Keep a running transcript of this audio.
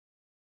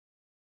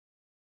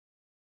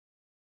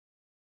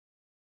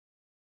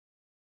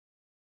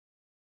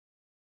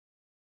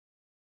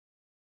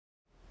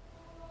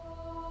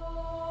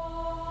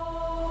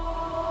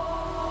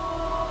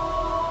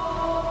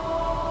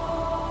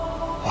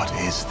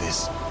is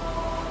this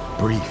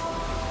brief,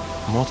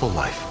 mortal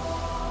life,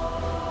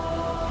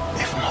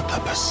 if not the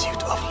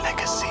pursuit of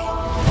legacy?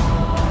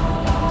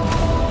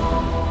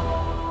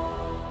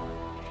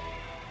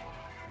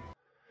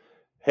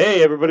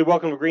 Hey everybody,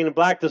 welcome to Green and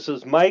Black. This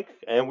is Mike,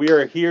 and we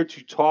are here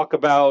to talk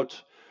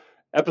about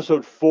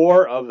episode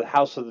 4 of the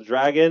House of the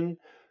Dragon,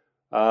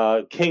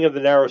 King of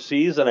the Narrow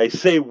Seas. And I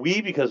say we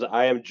because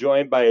I am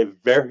joined by a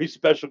very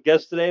special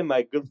guest today,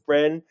 my good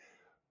friend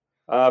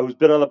who's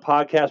been on the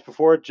podcast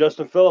before,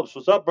 Justin Phillips.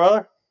 What's up,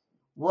 brother?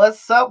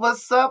 What's up?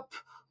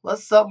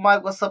 What's up,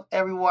 Mike? What's up,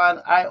 everyone?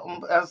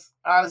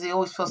 Honestly, it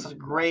always feels such a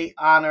great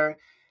honor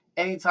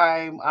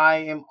anytime I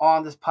am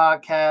on this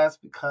podcast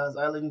because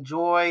I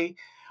enjoy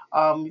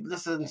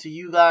listening to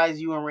you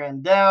guys, you and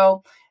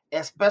Randall,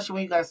 especially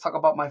when you guys talk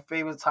about my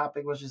favorite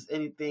topic, which is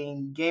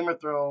anything Game of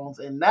Thrones,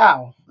 and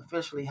now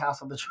officially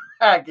House of the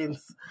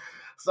Dragons.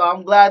 So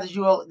I'm glad that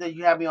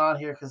you have me on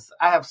here because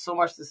I have so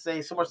much to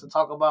say, so much to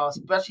talk about,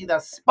 especially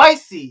that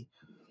spicy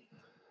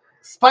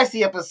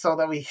episode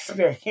that we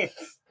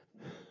experienced.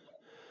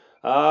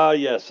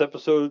 Yes,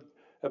 episode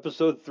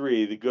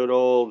 3, the good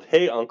old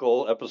Hey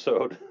Uncle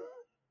episode.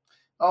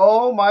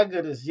 Oh my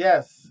goodness,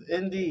 yes,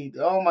 indeed.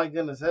 Oh my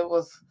goodness, it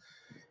was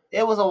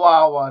a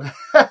wild one.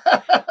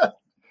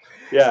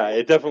 Yeah,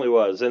 it definitely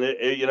was, and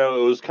it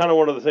was kind of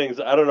one of the things.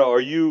 I don't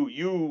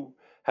know.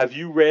 Have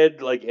you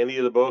read like any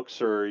of the books,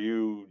 or are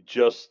you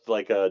just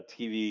like a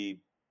TV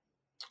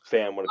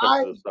fan when it comes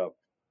I to this stuff?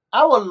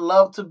 I would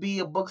love to be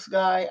a books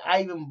guy.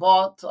 I even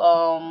bought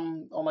oh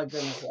my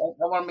goodness,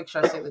 I want to make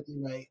sure I say the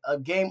thing right. A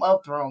Game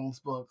of Thrones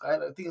book. I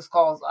think it's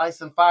called Ice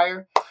and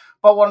Fire.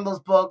 But one of those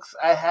books,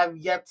 I have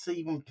yet to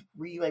even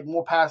read like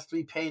more past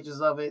 3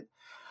 pages of it.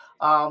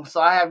 So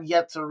I have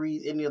yet to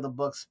read any of the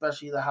books,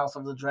 especially The House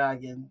of the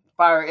Dragon,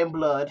 Fire and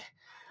Blood.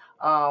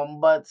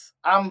 But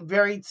I'm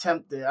very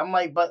tempted. I'm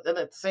like, but at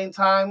the same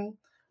time,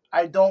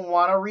 I don't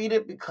want to read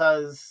it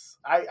because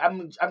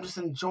I'm just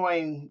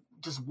enjoying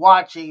just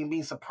watching and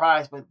being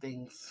surprised by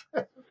things.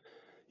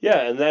 Yeah,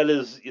 and that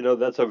is,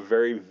 that's a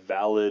very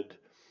valid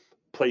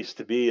place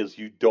to be. Is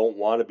you don't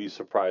want to be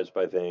surprised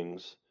by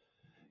things.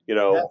 You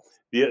know,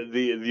 Yes.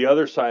 the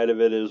other side of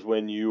it is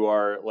when you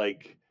are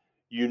like,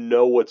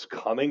 what's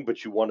coming,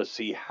 but you want to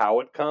see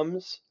how it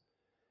comes.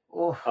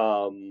 Oof.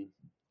 Um,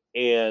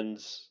 and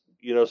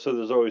so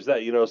there's always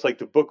that. It's like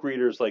the book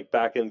readers, like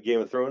back in Game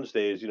of Thrones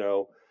days.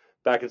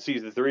 Back in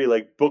season 3,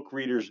 like book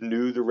readers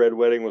knew the Red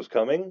Wedding was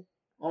coming.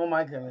 Oh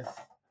my goodness.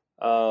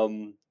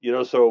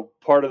 So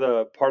part of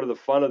the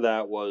fun of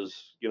that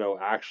was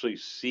actually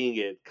seeing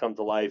it come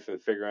to life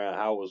and figuring out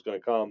how it was going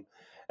to come,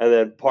 and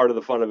then part of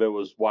the fun of it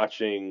was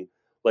watching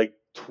like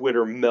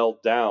Twitter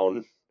melt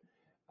down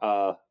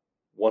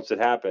once it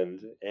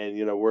happened, and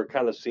we're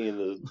kind of seeing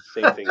the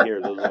same thing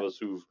here. Those of us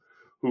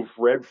who've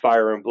read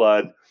Fire and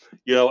Blood,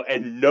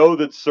 and know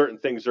that certain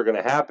things are going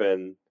to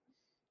happen,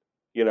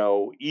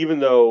 even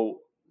though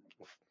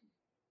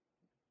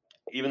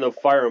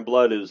Fire and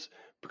Blood is,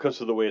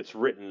 because of the way it's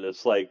written,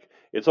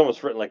 it's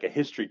almost written like a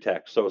history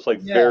text. So it's like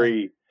Yeah.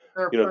 very,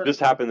 Third this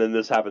person. happened and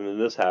this happened and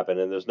this happened,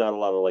 and there's not a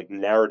lot of like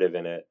narrative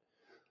in it.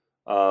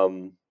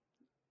 Um,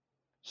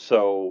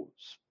 so,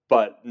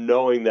 but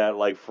knowing that,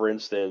 like for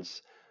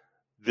instance,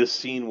 this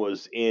scene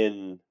was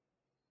in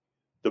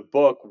the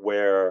book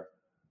where,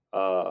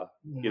 Oh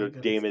my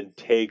goodness. Damon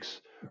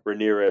takes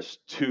Rhaenyra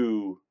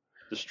to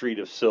the Street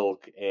of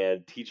Silk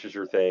and teaches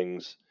her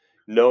things,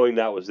 knowing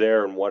that was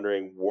there and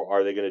wondering,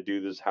 are they going to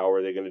do this? How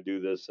are they going to do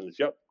this? And it's,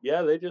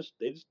 yeah, they just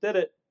did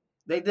it.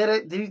 They did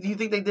it. Do you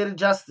think they did it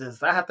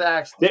justice? I have to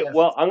actually yes.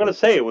 Well, I'm going to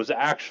say I'm going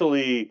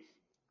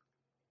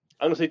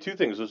to say two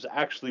things. It was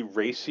actually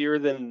racier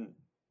than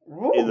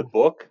in the Ooh.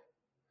 book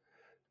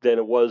than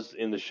it was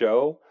in the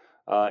show.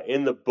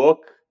 In the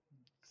book,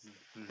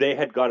 they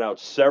had gone out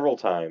several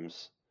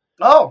times,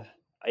 Oh.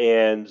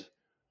 and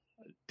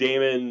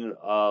Damon,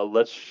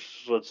 let's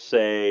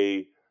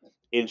say,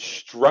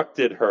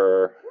 instructed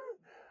her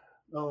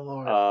Oh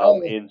Lord.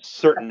 Oh. in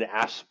certain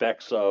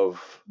aspects of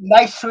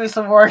Nice choice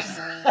of words.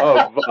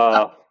 of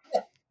uh,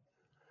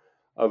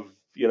 of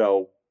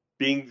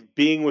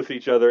being with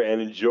each other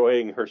and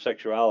enjoying her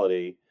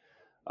sexuality,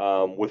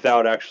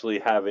 without actually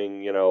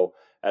having,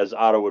 as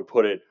Otto would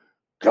put it,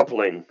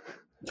 coupling.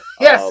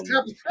 Yes,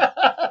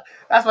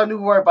 that's my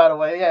new word, by the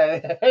way.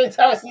 Yeah,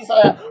 anytime I see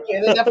something,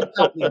 yeah, they're definitely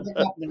company. They're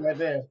company right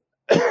there.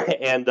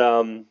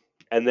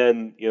 And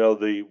then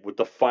with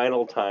the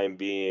final time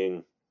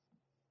being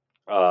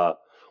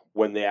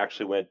when they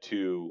actually went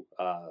to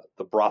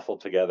the brothel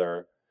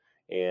together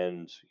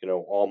and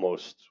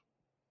almost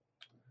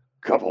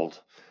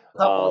coupled.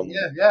 Couple,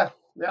 yeah.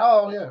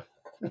 Oh, yeah.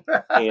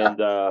 And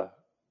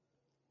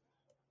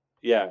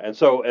yeah,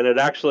 and it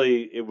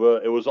actually it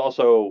was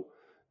also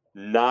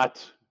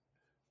not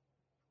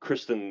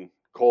Kristen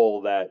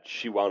Cole that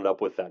she wound up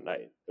with that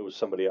night. It was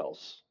somebody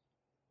else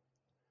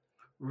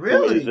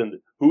Really?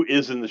 who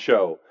is in the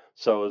show.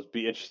 So it'd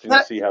be interesting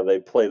to see how they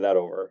play that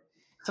over.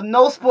 So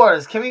no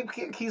spoilers. Can we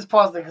please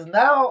pause there? Because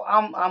now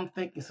I'm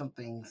thinking some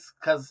things.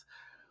 Because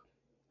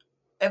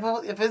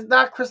if it's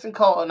not Kristen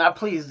Cole, now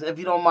please, if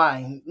you don't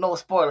mind, no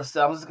spoilers.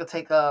 Still, I'm just gonna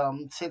take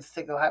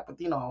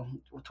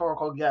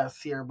rhetorical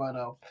guess here, but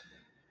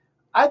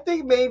I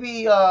think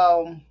maybe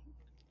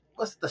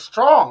what's the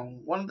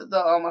strong one of the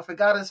I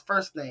forgot his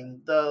first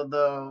name,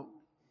 the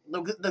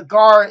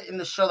guard in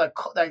the show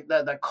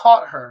that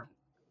caught her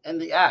in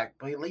the act,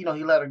 but he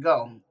let her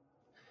go.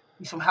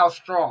 He's from House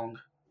Strong.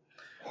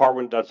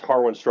 That's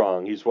Harwin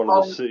Strong. He's Um,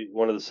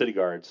 one of the city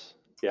guards.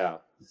 Yeah.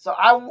 so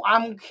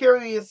I'm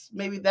curious,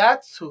 maybe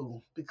that's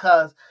who,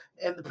 because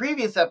in the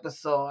previous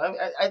episode,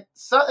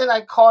 something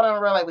I caught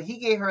on around, like when he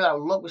gave her that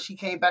look when she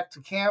came back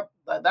to camp,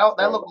 that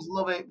Right. look was a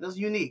little bit, it was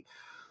unique.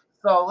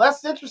 So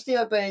that's interesting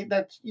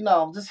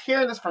just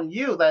hearing this from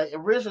you, that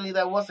originally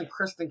that wasn't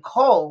Kristen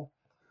Cole.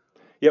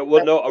 Yeah.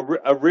 Well, no.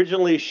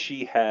 Originally,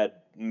 she had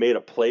made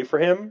a play for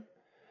him,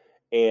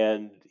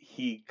 and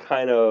he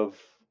kind of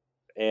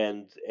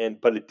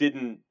but it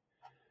didn't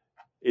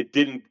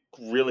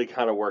really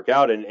kind of work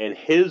out, and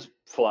his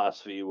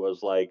philosophy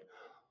was like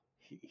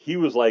he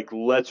was like,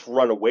 let's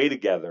run away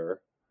together.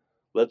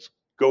 Let's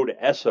go to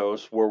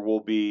Essos, where we'll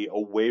be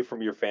away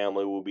from your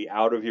family. We'll be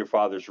out of your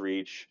father's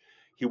reach.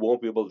 He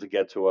won't be able to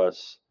get to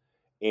us.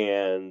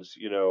 And,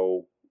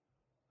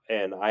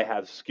 and I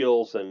have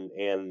skills,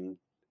 and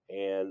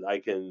I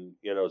can,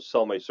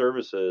 sell my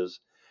services.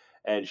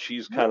 And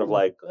she's kind of Hmm.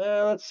 like,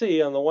 let's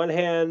see. On the one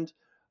hand,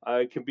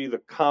 I could be the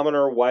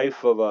commoner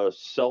wife of a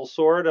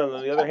sellsword, and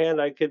on the other hand,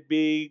 I could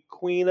be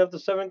queen of the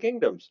Seven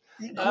Kingdoms.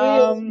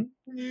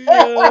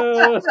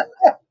 Yeah.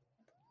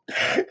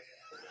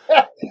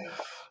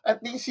 I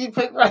think she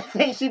picked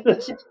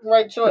the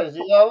right choice.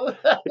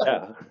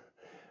 Yeah.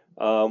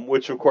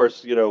 Which of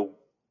course,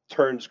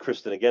 turns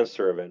Kristen against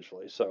her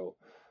eventually. So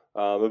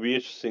it'll be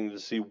interesting to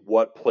see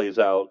what plays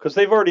out, because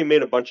they've already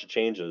made a bunch of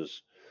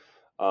changes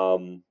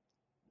um,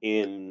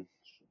 in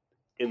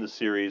the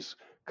series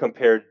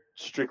compared,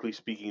 strictly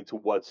speaking, to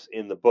what's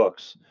in the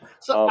books.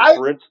 So Um, I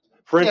for in,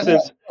 for yeah, go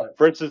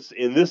instance, ahead.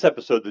 in this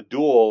episode, the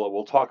duel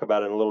we'll talk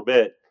about in a little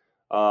bit,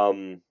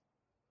 um,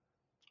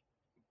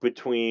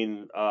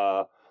 between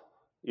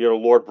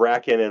Lord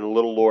Bracken and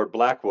Little Lord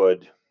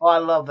Blackwood. Oh, I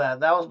love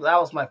that. That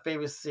was my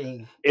favorite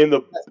scene. In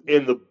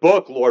the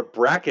book, Lord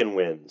Bracken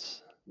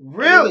wins. and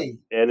in Really?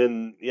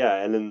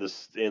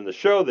 in the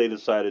show they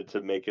decided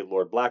to make it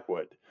Lord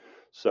Blackwood.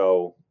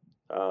 So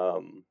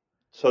um,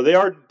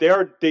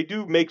 they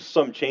do make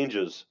some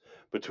changes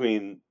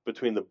between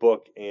the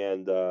book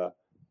and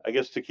I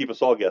guess to keep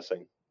us all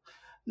guessing.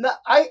 Now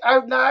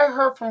I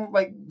heard from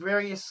like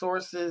various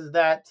sources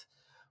that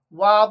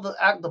while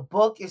the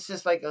book is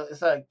just like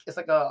an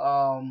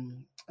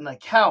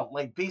account,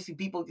 like basically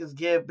people just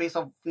give based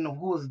on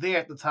who was there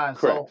at the time. So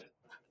Correct.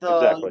 the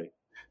Exactly.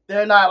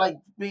 they're not like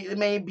it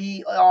may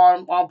be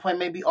on point,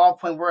 maybe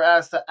off point.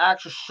 Whereas the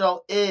actual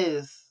show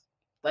is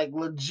like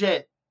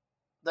legit,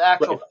 the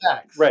actual Right.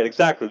 facts. Right.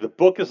 Exactly. The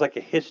book is like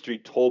a history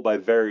told by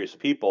various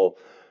people.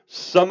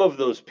 Some of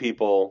those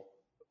people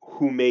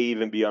who may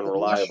even be The mushroom,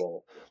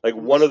 unreliable. Like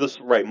the one of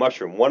mushroom. the right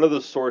mushroom. One of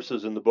the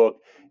sources in the book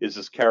is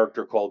this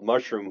character called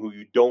Mushroom, who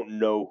you don't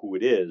know who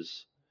it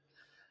is,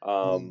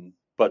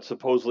 but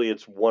supposedly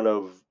it's one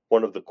of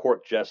the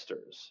court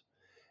jesters,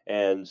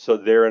 and so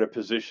they're in a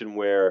position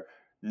where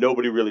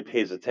nobody really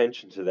pays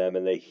attention to them,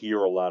 and they hear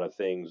a lot of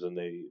things, and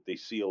they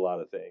see a lot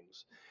of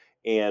things,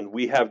 and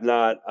we have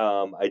not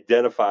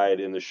identified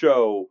in the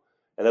show,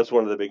 and that's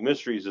one of the big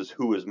mysteries, is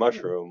who is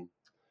Mushroom.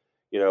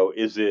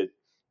 Is it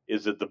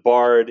the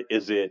bard?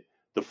 Is it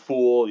the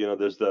fool?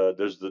 There's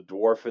the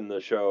dwarf in the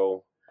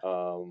show.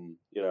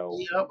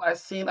 Yep, I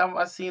seen them.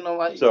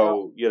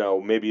 So,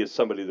 maybe it's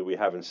somebody that we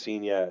haven't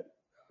seen yet.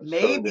 So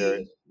there,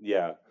 Maybe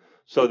yeah.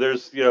 So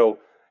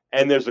it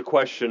and there's a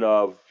question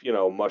of,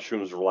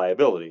 Mushroom's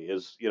reliability.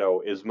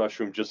 Is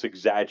Mushroom just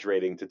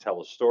exaggerating to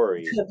tell a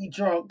story? could be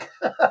drunk.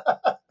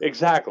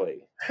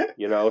 Exactly.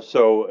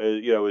 So,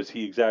 is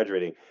he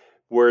exaggerating?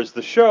 Whereas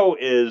the show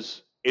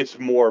it's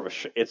more of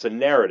it's a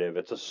narrative,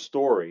 it's a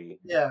story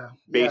Yeah, yeah,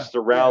 based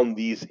yeah. around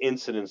these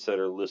incidents that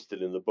are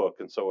listed in the book.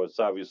 And so it's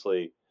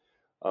obviously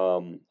a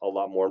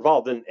lot more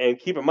involved. And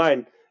keep in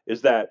mind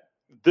is that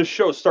this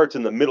show starts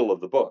in the middle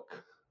of the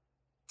book.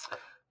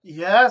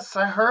 Yes,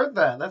 I heard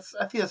that.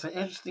 I think that's an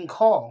interesting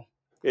call.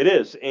 It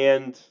is,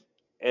 and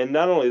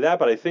not only that,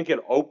 but I think it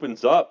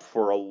opens up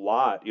for a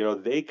lot.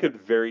 They could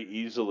very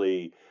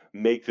easily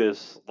make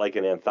this like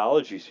an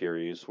anthology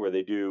series where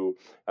they do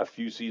a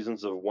few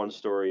seasons of one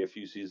story, a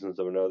few seasons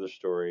of another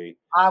story.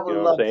 I You would know what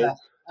I'm love saying?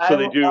 that. So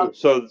they do.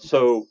 So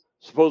Yes.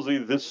 supposedly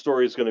this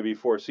story is going to be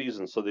 4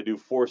 seasons. So they do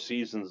 4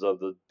 seasons of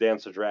the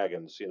Dance of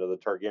Dragons. The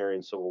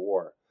Targaryen Civil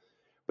War.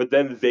 But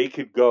then they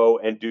could go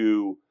and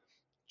do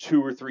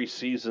 2 or 3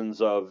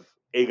 seasons of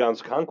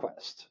Aegon's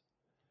Conquest,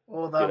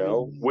 Oh, that'd be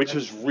which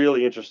that's is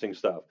really interesting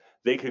stuff.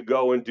 They could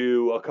go and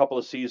do a couple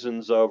of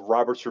seasons of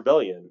Robert's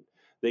Rebellion.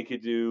 They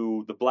could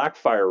do the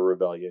Blackfire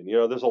Rebellion.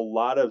 There's a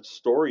lot of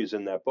stories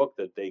in that book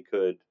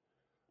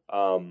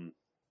um,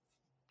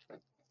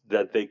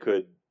 that they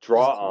could just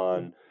draw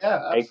on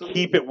yeah, and keep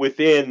absolutely. it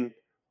within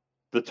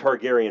the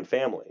Targaryen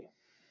family.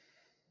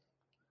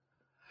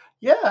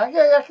 Yeah,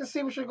 I can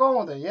see what you're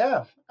going with it.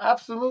 Yeah,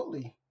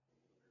 absolutely.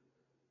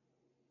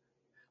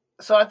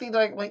 So I think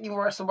like you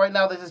were so right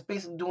now they're just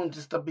basically doing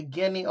just the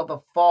beginning of the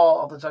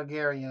fall of the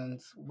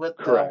Targaryens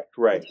Correct. with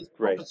Right. this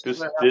Right. This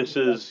particular this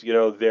episode. is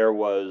there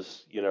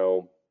was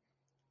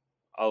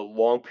a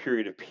long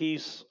period of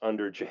peace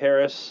under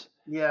Jaehaerys,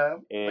 Yeah,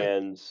 like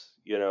and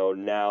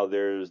now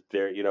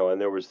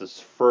and there was this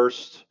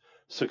first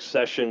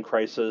succession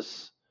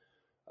crisis,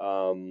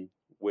 um,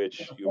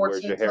 which the where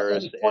 14 Jaehaerys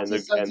in and 14 the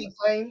and 17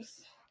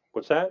 claims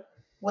what's that?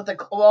 with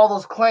all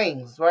those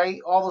claims, right?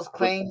 All those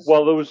claims.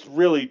 Well, there was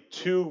really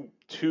two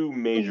Two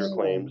major main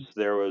claims. ones.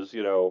 There was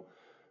Viserys.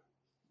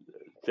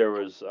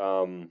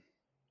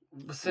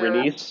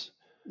 Rhaenys,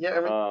 Yeah,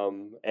 every,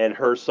 and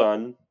her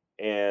son,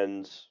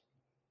 and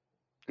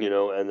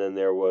and then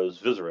there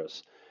was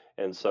Viserys,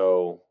 and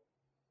so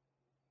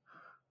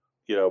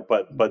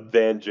but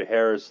then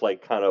Jaehaerys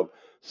like kind of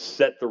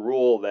set the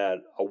rule that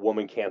a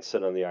woman can't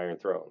sit on the Iron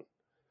Throne,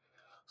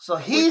 so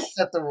he which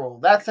set the rule.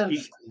 That's he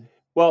interesting.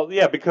 well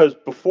yeah, because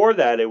before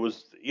that it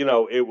was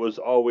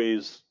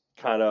always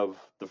kind of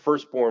the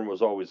firstborn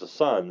was always a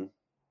son,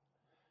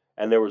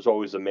 and there was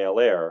always a male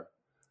heir.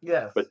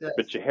 Yes, But yes.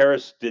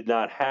 Jaehaerys did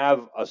not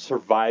have a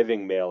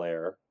surviving male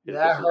heir Yeah, I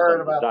because his heard son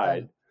had about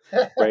died,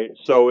 that. right?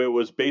 So it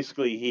was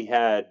basically he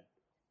had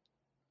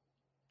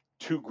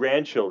two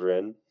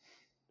grandchildren,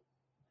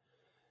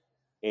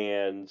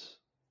 and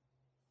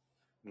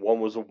one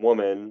was a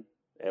woman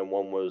and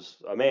one was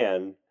a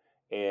man.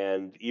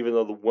 And even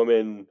though the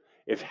woman,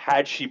 if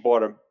had she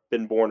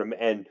been born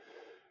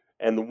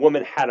and the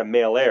woman had a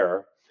male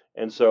heir,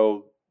 and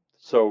so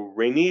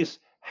Rhaenys,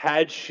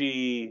 had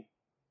she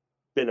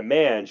been a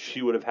man,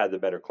 she would have had the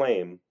better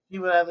claim. He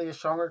would have like a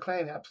stronger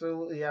claim.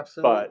 Absolutely, But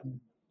absolutely.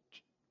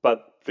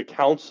 the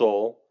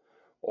council,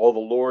 all the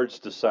lords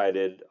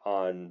decided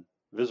on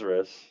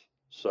Viserys,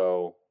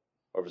 so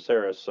or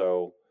Viserys,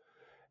 so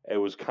it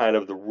was kind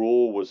of the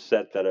rule was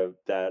set that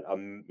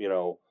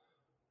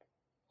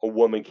a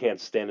woman can't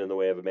stand in the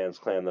way of a man's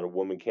clan, that a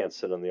woman can't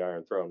sit on the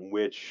Iron Throne,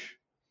 which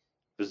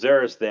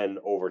Viserys then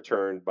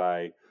overturned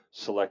by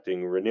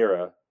selecting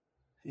Rhaenyra to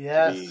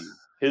Yes. be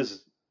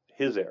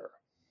his heir.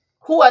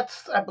 Who I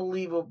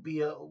believe would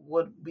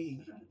be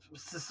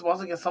just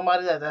once again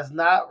somebody that has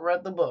not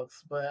read the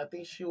books, but I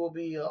think she will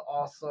be an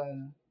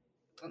awesome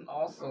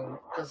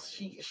because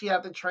she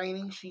had the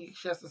training, she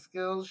has the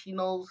skills, she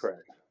knows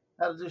Correct.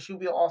 how to do. She'll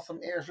be an awesome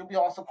heir. She'll be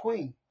an awesome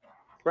queen.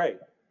 Right.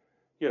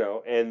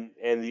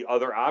 And the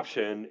other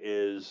option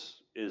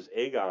is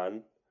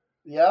Aegon,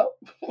 Yep.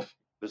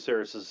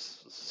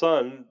 Viserys'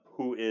 son,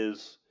 who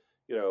is,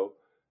 you know,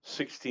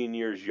 16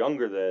 years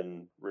younger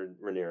than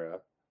Rhaenyra.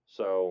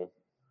 So,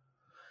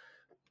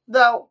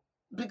 Now,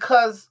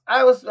 because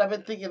I've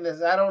been thinking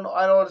this. I don't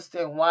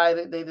understand why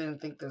they didn't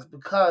think this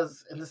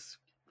because and this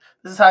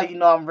is how you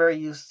know I'm very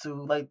used to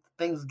like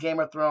things Game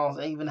of Thrones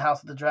and even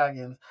House of the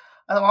Dragons.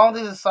 I don't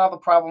think they solve the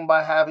problem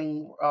by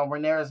having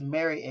Rhaenyra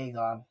marry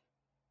Aegon.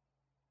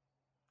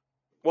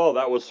 well,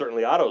 that was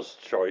certainly Otto's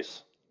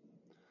choice.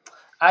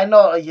 I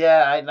know,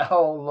 yeah, I know,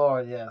 oh,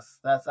 Lord, yes,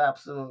 that's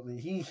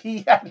absolutely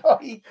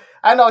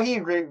I know he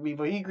agreed with me,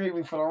 but he agreed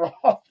with me for the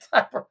wrong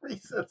type of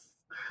reasons.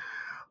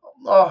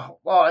 Oh,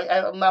 well,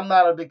 I'm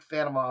not a big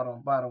fan of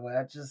Otto, by the way.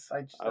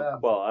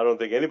 Well, I don't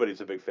think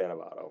anybody's a big fan of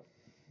Otto.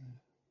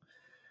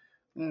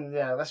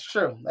 Yeah, that's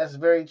true. That's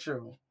very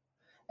true.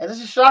 And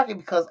this is shocking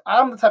because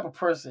I'm the type of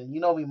person, you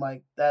know me,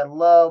 Mike, that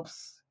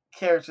loves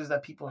characters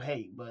that people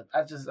hate, but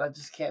I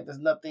just can't. There's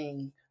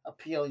nothing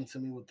appealing to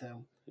me with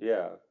them.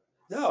 Yeah.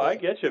 No, So, I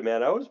get you,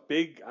 man. I was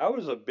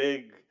a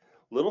big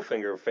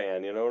Littlefinger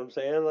fan. You know what I'm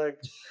saying? Like,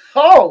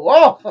 oh,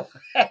 whoa,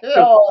 because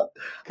I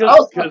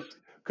because was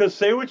because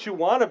say what you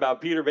want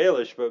about Peter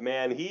Baelish, but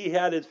man, he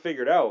had it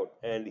figured out,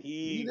 and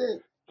he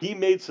did. he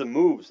made some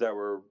moves that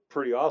were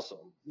pretty awesome.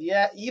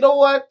 Yeah, you know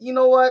what? You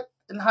know what?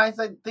 In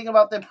hindsight, thinking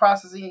about that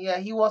processing, yeah,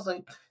 he was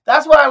like.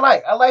 That's what I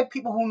like. I like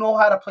people who know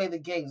how to play the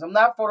games. I'm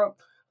not for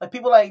the like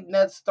people like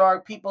Ned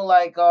Stark, people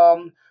like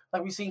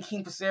we seen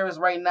King Viserys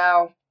right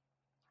now.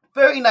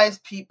 Very nice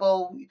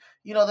people.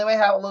 You know, they may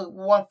have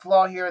one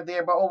flaw here or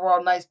there, but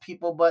overall nice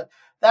people. But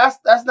that's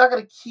not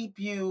gonna keep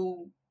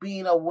you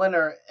being a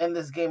winner in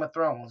this Game of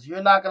Thrones.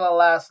 You're not gonna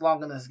last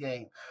long in this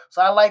game.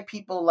 So I like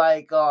people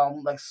like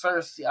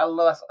Cersei. I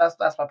love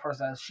that's my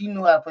person. She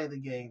knew how to play the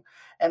game.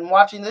 And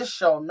watching this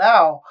show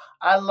now,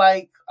 I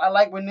like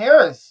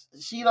Rhaenyra.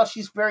 She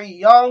she's very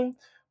young,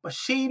 but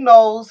she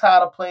knows how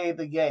to play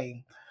the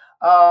game.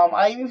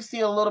 I even see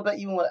a little bit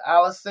even with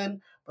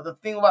Allison. But the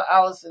thing about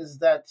Allison is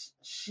that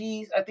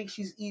I think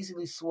she's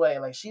easily swayed.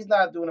 Like she's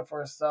not doing it for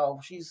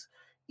herself. She's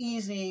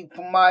easy,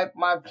 from my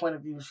point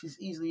of view. She's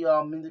easily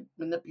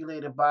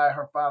manipulated by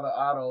her father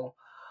Otto.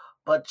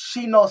 But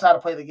she knows how to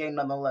play the game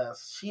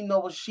nonetheless. She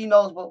knows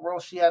what role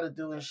she had to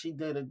do, and she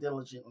did it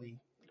diligently.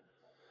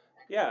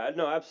 Yeah,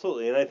 no,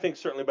 absolutely, and I think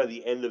certainly by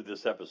the end of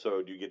this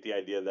episode, you get the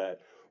idea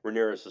that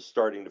Rhaenyra is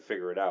starting to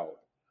figure it out.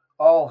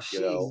 Oh, You she's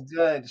know,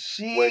 good.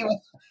 She when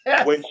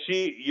yes. when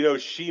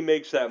she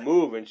makes that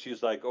move and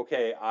she's like,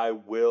 okay, I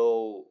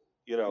will,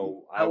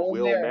 I will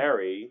will marry.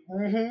 marry,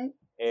 Mm-hmm.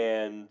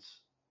 and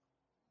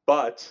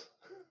but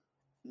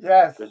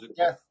Yes, there's a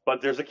yes.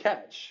 there's a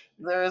catch.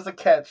 There is a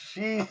catch.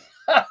 She.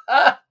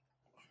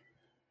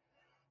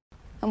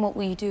 And what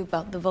will you do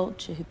about the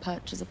vulture who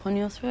perches upon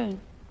your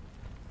throne?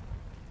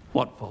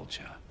 What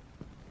vulture?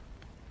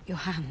 Your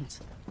hand.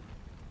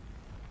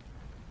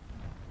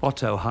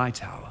 Otto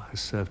Hightower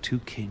has served 2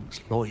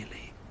 kings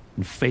loyally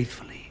and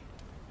faithfully.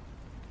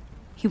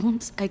 He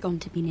wants Aegon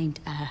to be named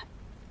heir.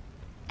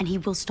 And he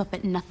will stop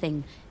at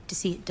nothing to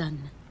see it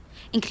done,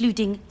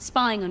 including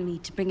spying on me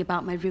to bring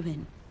about my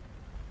ruin.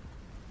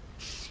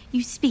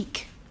 You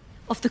speak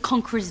of the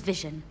Conqueror's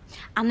vision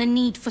and the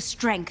need for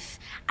strength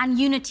and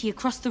unity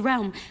across the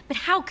realm, but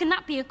how can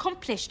that be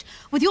accomplished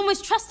with your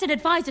most trusted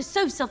advisor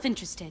so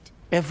self-interested?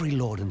 Every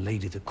lord and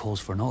lady that calls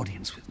for an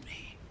audience with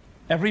me,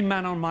 every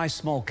man on my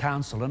small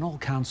council and all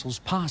councils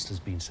past has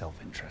been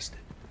self-interested.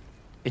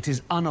 It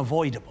is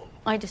unavoidable.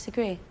 I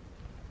disagree.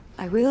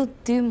 I will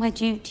do my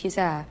duty as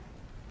heir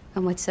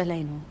and with Sir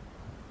Laenor.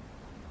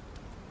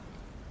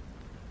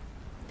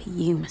 But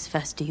you must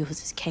first do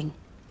yours as king.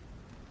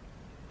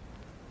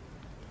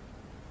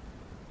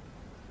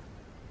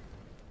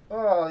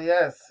 Oh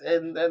yes,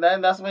 and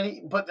then that's when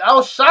he. But I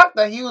was shocked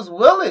that he was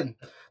willing.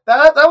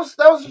 That was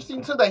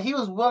interesting too. That he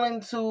was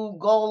willing to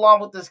go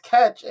along with this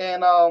catch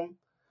and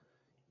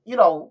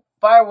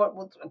fire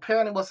what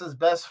apparently was his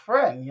best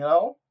friend.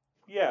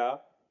 Yeah,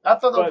 I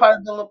thought they were but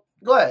probably gonna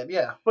go ahead.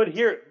 Yeah,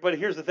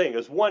 here's the thing: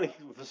 is one,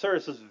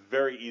 Viserys is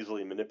very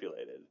easily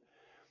manipulated.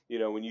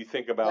 When you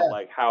think about yeah,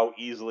 like how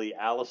easily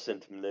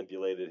Alicent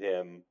manipulated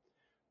him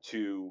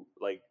to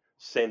like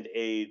send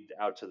aid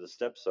out to the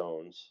step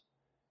zones,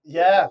 you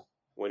yeah. know,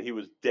 when he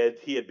was dead,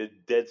 he had been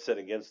dead set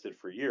against it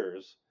for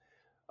years.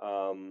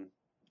 Um,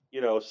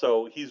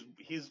 so he's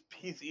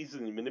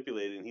easily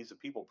manipulated, and he's a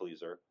people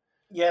pleaser.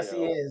 You Yes, he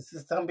know, is.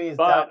 His tummy is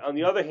down. but on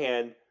the other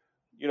hand,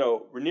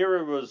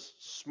 Rhaenyra was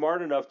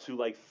smart enough to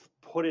like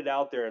put it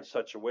out there in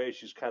such a way.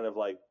 She's kind of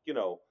like,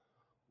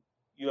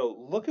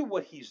 look at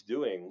what he's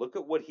doing. Look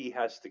at what he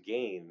has to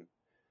gain,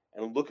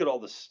 and look at all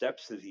the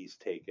steps that he's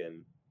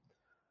taken,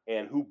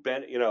 and Who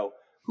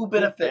who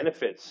benefits?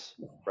 benefits,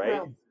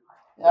 right?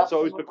 Yeah, That's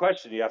always the absolutely.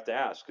 question you have to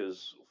ask,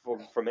 because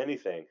from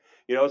anything,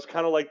 it's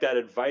kind of like that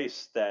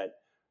advice that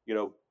you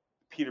know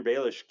Peter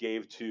Baelish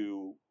gave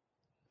to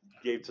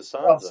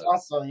Oh, Sansa.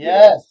 Sansa, You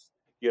know, yes.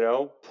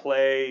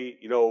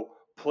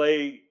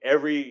 play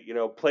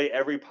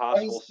every Any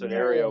possible scenario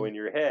scenario. in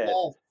your head.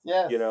 Yes,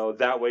 yes.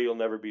 That way you'll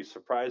never be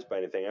surprised by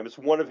anything. I mean, it's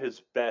one of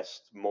his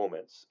best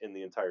moments in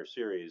the entire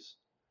series.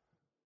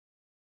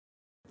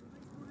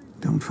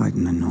 Don't fight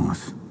in the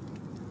north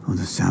or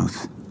the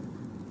south.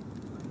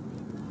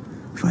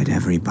 Fight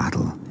every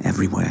battle,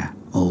 everywhere,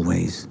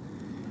 always,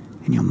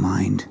 in your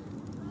mind.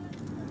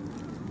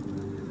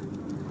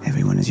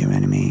 Everyone is your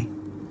enemy.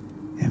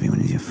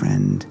 Everyone is your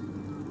friend.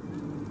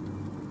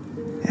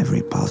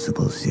 Every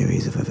possible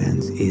series of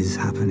events is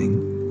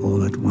happening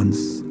all at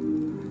once.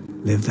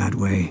 Live that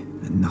way,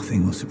 and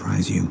nothing will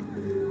surprise you.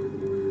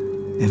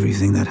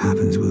 Everything that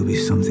happens will be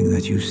something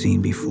that you've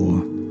seen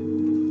before.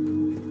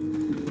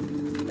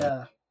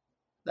 Yeah,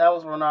 that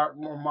was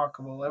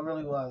remarkable. It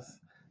really was.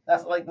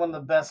 That's like one of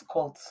the best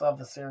quotes of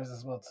the series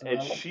as well too.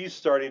 And she's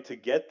starting to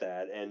get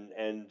that,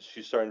 and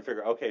she's starting to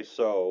figure, okay,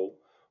 so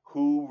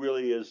who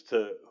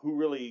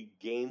really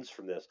gains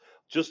from this?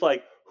 Just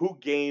like who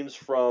gains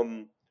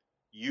from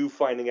you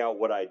finding out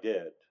what I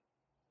did,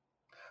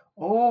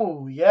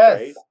 Oh yes,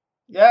 right?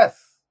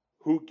 yes.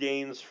 Who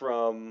gains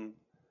from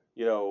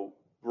you know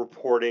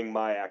reporting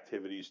my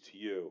activities to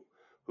you?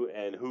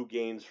 Who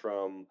gains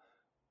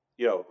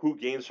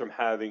from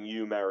having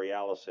you marry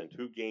Alicent?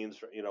 Who gains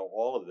from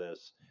all of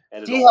this?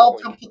 And it She all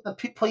helped points him put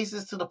the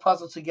pieces to the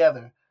puzzle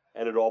together.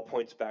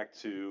 back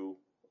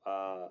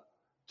uh,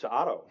 to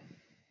Otto.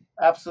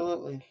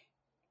 Absolutely.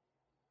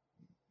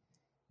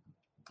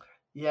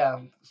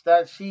 Yeah,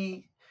 that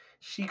she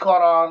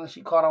caught on.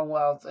 She caught on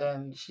well,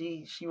 and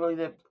she really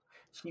did.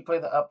 She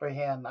played the upper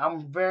hand.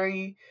 I'm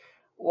very.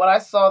 When I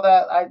saw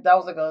that, that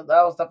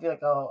was definitely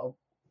like a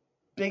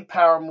big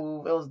power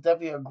move. It was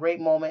definitely a great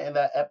moment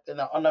in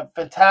on a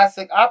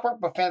fantastic opera,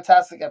 but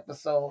fantastic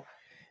episode,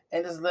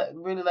 and just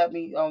really let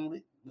me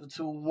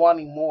to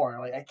wanting more.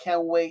 Like I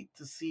can't wait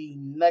to see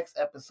next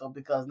episode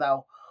because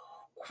now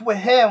with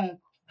him,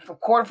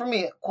 according for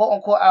me, quote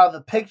unquote, out of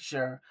the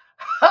picture.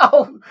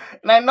 How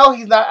and I know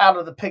he's not out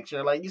of the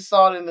picture. Like you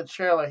saw it in the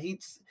trailer. He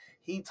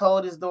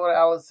told his daughter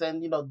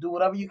Allison, do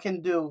whatever you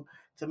can do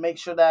to make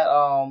sure that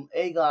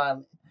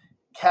Aegon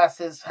has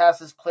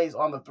his place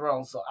on the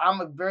throne. So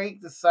I'm very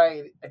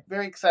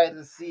excited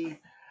to see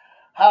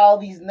how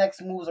these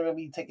next moves are gonna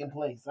be taking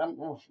place. Man.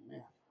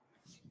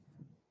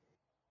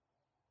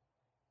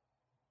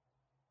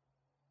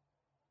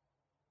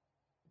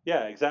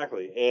 Yeah,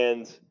 exactly.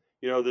 And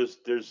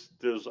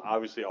there's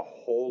obviously a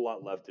whole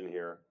lot left in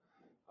here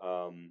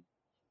um,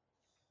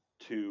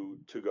 to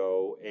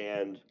go,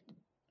 and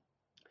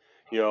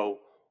you know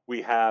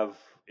we have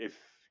if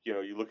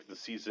you look at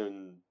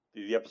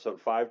the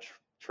episode 5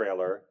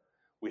 trailer,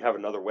 we have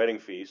another wedding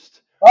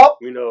feast. Oh,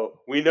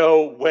 We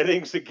know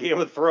weddings in Game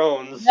of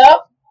Thrones yep.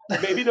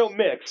 maybe don't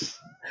mix.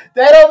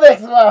 They don't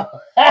mix well.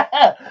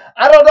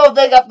 I don't know if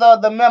they got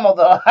the memo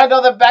though. I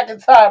know they're back in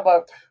time,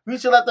 but we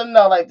should let them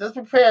know. Like, just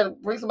prepare,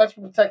 bring some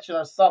extra protection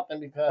or something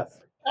because.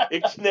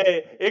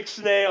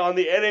 Ixnay on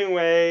the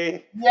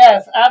Eddingway.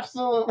 Yes,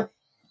 absolutely.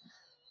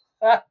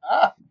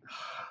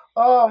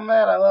 Oh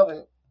man, I love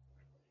it.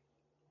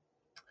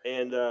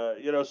 And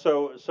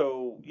so it's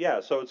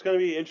going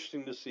to be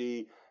interesting to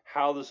see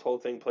how this whole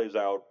thing plays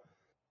out.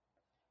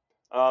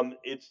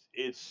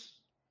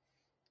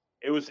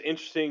 It was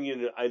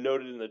interesting. I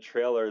noted in the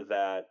trailer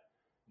that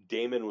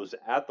Damon was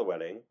at the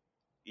wedding,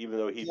 even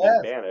though he'd been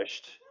Yes,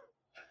 banished.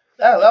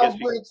 that, I that guess was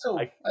he, weird too.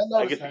 I, I I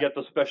noticed guess he that. got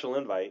the special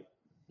invite.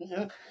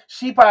 Mhm.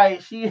 She probably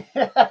she.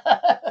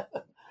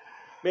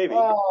 Maybe,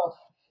 Oh,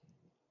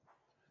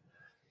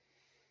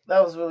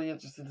 that was really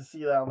interesting to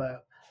see all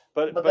that.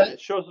 but But but that, it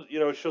shows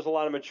a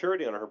lot of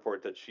maturity on her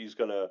part that she's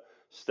gonna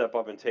step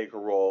up and take a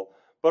role.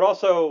 But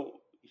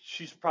also,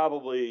 she's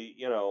probably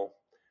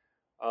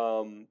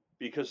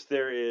because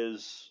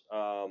there's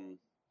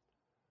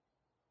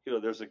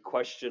a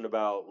question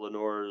about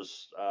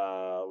Lenore's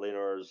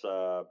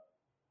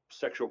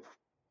sexual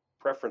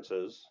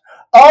preferences.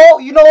 oh,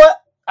 you know what?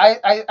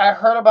 I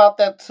heard about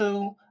that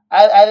too.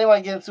 I didn't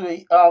want to get into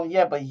it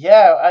yeah, but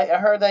yeah, I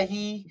heard that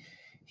he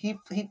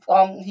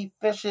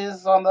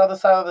fishes on the other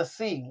side of the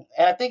sea,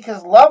 and I think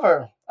his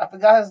lover, I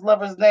forgot his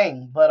lover's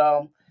name,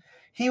 but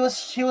he was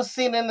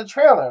seen in the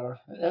trailer.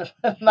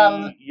 Not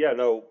in Yeah,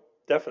 no,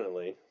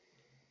 definitely.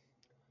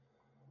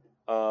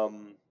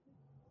 Um,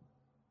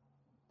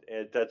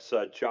 and that's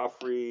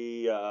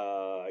Joffrey.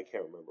 I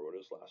can't remember what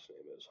his last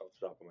name is off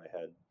the top of my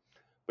head,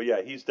 but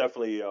yeah, he's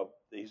definitely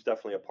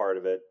a part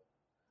of it.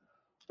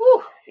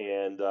 whew.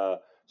 And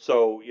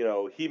so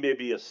he may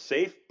be a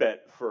safe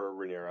bet for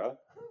Rhaenyra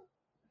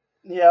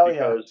Yeah, oh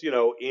yeah, because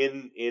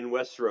in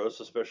Westeros,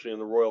 especially in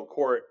the royal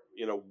court,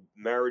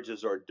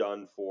 marriages are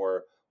done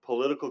for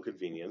political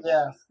convenience.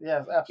 yes,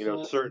 yes,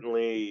 absolutely.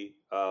 Certainly,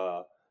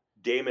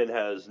 Damon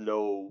has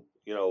no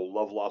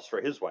love lost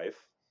for his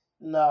wife.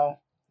 No.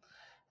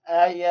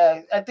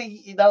 Yeah, I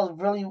think that was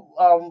really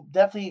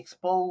definitely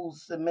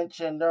exposed and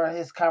mentioned during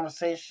his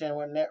conversation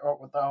with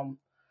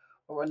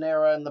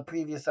Renera in the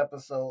previous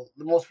episode,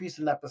 the most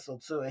recent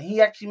episode too. And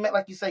he actually meant,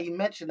 like you said, he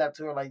mentioned that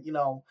to her, like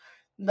no,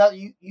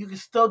 you can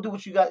still do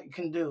what you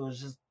can do. It's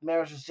just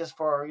marriage is just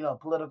for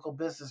political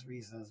business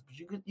reasons,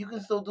 but you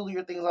can still do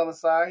your things on the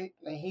side.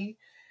 And he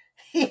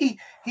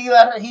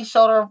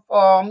showed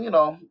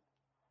her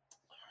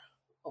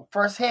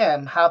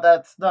firsthand how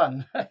that's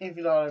done, if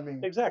you know what I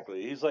mean.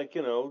 Exactly. He's like,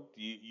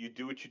 you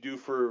do what you do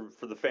for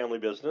the family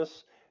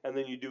business, and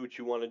then you do what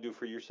you want to do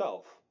for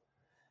yourself,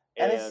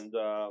 And it's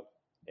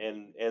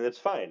and and it's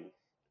fine.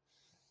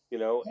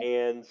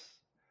 And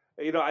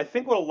I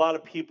think what a lot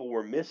of people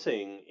were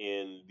missing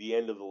in the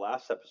end of the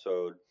last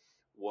episode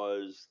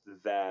was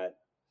that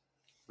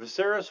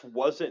Viserys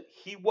wasn't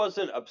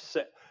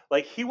upset.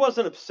 Like, he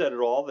wasn't upset at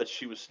all that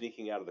she was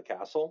sneaking out of the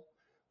castle.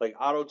 Like,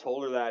 Otto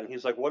told her that, and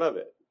he's like, what of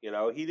it?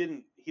 He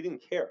didn't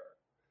care.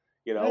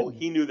 really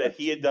He knew that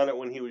he had interesting. done it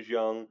when he was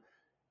young.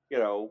 you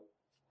know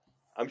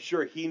I'm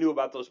sure he knew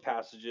about those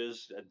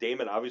passages.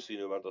 Damon obviously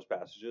knew about those Oh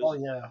passages.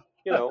 yeah.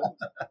 you know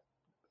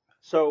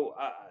so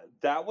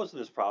that wasn't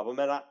his problem,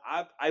 and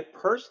I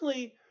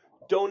personally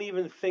don't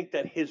even think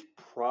that his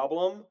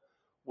problem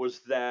was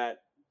that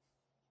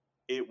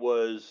it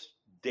was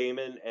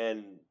Damon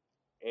and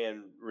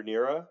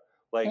Rhaenyra,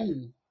 like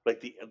Mm,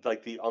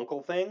 like the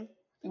uncle thing,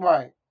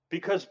 right.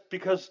 because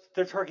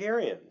they're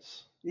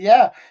Targaryens.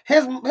 Yeah.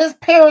 His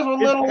parents were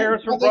His little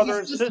parents were brothers brother and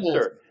and sisters.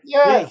 sister. He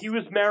Yes.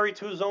 was married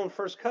to his own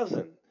first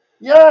cousin.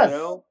 Yes.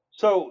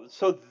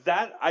 So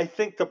that, I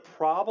think, the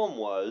problem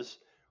was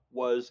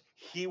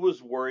he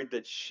was worried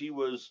that she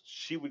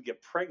would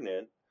get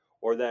pregnant,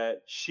 or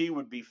that she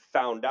would be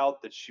found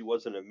out that she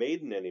wasn't a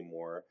maiden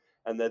anymore,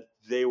 and that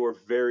they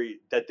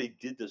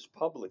did this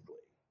publicly.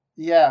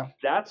 Yeah.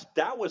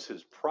 That was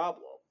his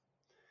problem.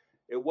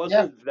 It Yeah.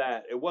 wasn't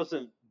that it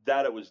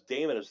was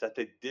Damon. It's that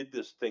they did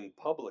this thing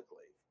publicly.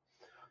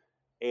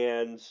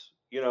 And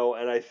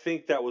I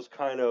think that was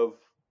kind of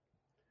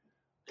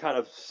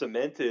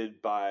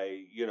cemented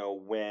by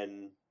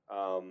when,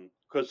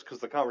 because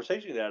the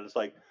conversation he had is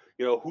like,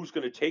 who's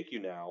going to take you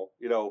now?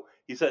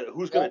 He said,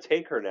 who's going Yep. to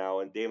take her now?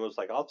 And Damon was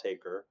like, I'll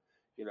take her.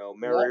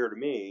 Marry Yep. her to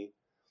me.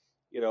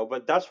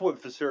 But that's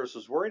what Viserys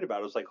was worried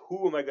about. It was like,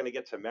 who am I going to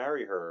get to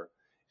marry her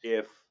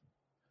if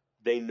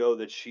they know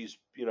that she's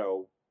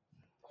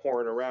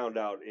whoring around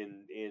out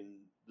in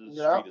the street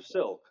Yep. of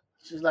Silk?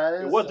 She's not It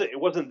innocent. wasn't. It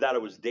wasn't that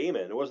it was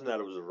Damon. It wasn't that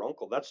it was her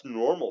uncle. That's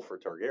normal for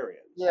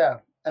Targaryens. Yeah.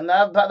 And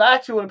that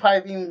actually would have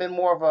probably even been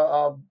more of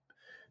a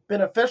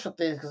beneficial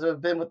thing because it would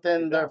have been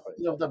within their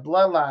Exactly. the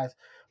bloodlines.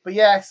 But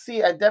yeah,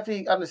 I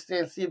definitely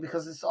understand see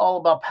because it's all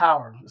about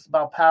power. It's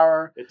about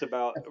power It's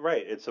about,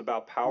 right. It's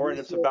about and power, and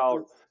it's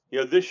about,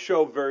 resources. this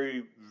show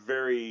very,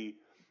 very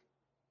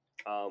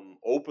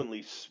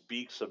openly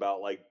speaks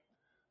about, like,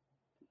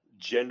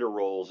 gender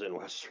roles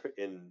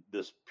in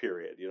this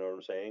period. You know what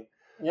I'm saying?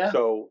 Yeah.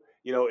 So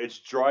it's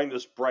drawing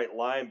this bright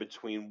line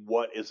between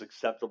what is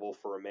acceptable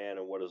for a man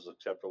and what is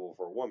acceptable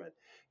for a woman.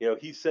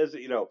 He says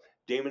that,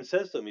 Damon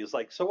says to him, he's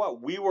like, so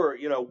what? We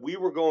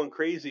were going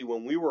crazy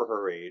when we were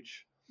her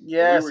age, and we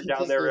Yes, were he down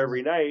just there did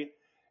every that. night,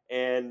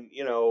 and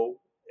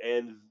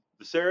and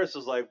Viserys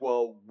is like,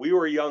 well, we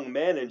were young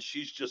men, and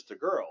she's just a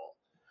girl.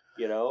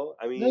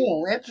 I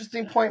mean,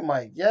 Interesting point,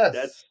 Mike.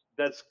 Yes.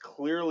 that's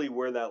clearly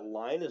where that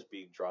line is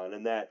being drawn,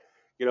 and that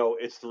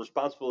it's the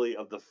responsibility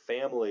of the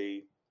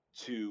family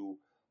to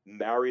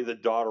marry the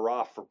daughter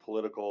off for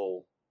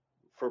political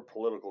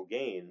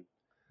gain.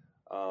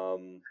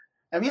 Um,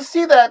 And we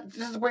see that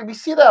we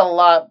see that a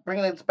lot,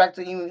 bringing it back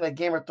to even like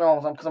Game of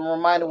Thrones. Because I'm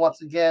reminded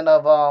once again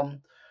of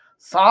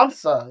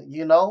Sansa.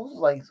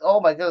 Like,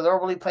 oh my goodness, they're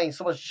really playing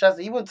so much chess.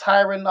 Even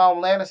Tyrion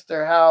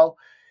Lannister, how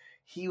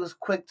he was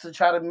quick to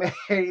try to marry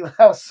marry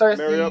off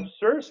Cersei.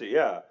 Cersei,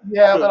 yeah,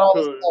 Yeah, but to all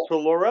this to stuff. to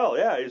Laurel,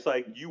 yeah. He's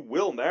like, you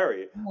will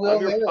marry. I'm Will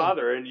your marry.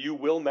 father, and you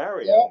will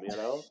marry him.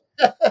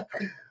 Yeah.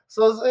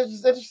 So it's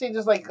just interesting,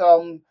 just like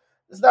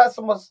it's not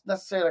so much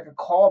necessarily like a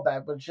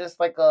callback, but just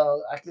like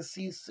I can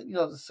see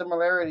the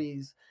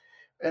similarities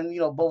and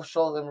both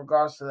shows in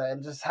regards to that,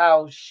 and just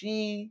how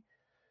she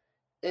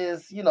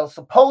is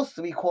supposed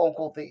to be quote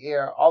unquote the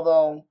heir.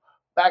 Although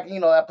back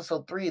in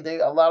episode 3,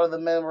 a lot of the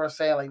men were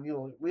saying like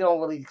we don't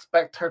really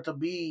expect her to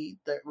be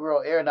the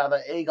real heir now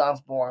that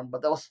Aegon's born,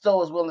 but they still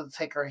was willing to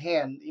take her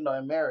hand in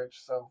marriage.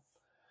 So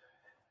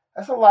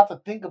that's a lot to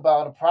think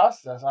about in the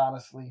process,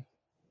 honestly.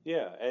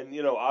 Yeah, and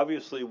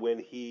obviously when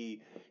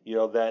he,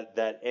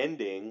 that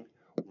ending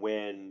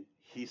when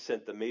he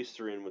sent the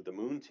maester in with the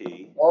moon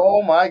tea,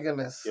 Oh my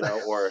goodness.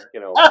 or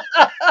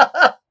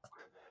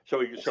shall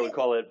we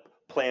call it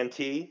Plan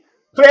T?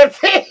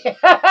 Plantain.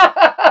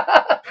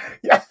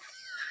 Yeah.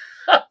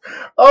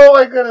 Oh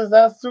my goodness,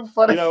 that's too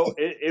funny.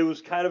 It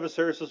was kind of a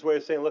Cersei's way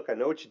of saying, look, I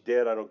know what you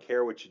did, I don't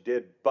care what you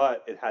did,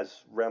 but it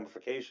has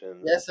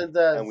ramifications, Yes, it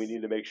and we does.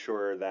 need to make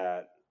sure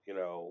that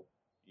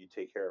you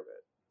take care of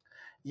it.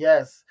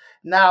 Yes.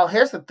 Now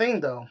here's the thing,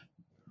 though.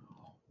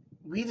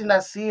 We did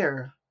not see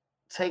her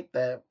take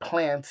that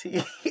Plan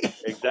T.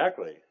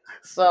 Exactly.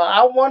 So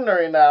I'm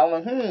wondering now.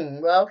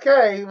 I'm like,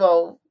 okay,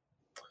 well,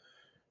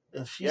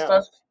 if she Yeah,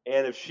 starts,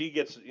 and if she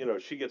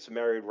gets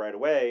married right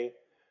away,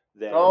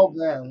 oh then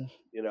man,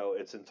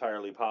 it's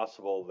entirely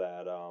possible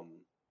that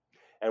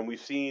and we've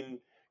seen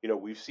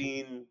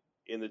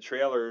in the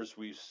trailers,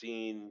 we've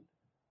seen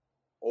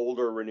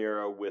older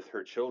Rhaenyra with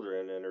her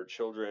children, and her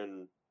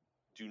children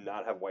do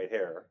not have white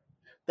hair.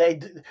 they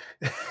d-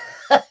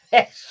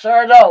 they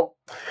sure don't.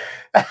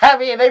 I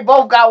mean, they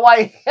both got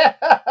white.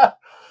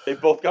 They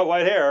both got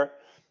white hair,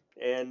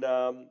 and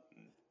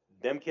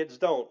them kids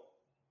don't.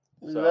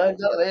 So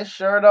They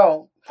sure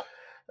don't.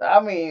 I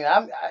mean,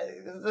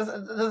 it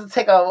doesn't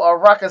take a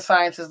rocket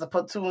scientist to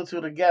put two and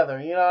two together.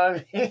 You know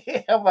what I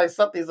mean? I'm like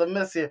something's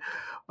amiss here,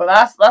 but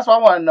that's what I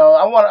want to know.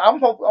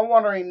 I'm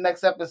wondering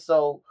next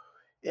episode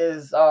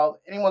is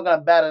anyone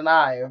gonna bat an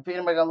eye, or if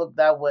anybody gonna look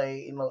that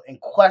way,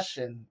 and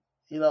question,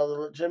 the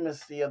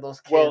legitimacy of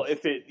those well,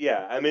 kids.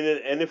 I mean,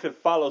 and if it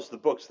follows the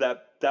books,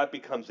 that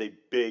becomes a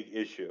big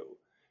issue,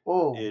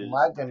 Oh is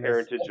my the goodness!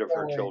 parentage of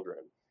her children.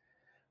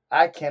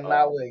 I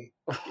cannot Um, wait.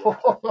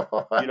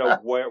 yeah.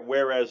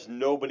 Whereas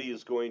nobody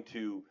is going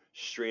to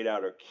straight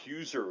out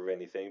accuse her of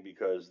anything,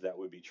 because that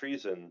would be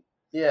treason.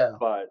 Yeah.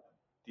 But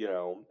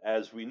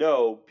as we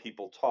know,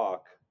 people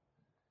talk,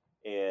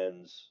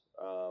 and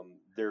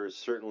there is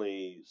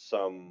certainly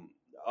some.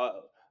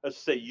 Let's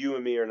say you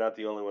and me are not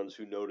the only ones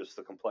who notice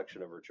the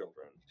complexion of her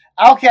children.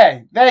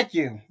 Okay, thank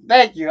you.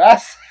 I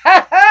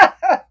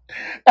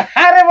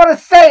didn't want to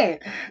say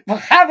it,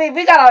 but I mean,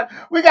 we got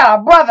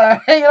a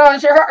brother.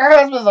 Her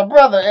husband's a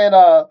brother, and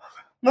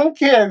them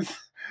kids.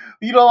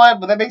 You know what?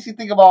 But that makes you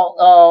think about.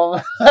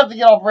 Not to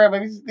get off red, but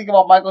it makes you think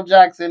about Michael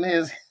Jackson.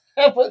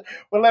 But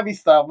let me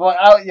stop.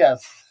 But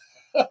yes,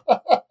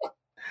 oh,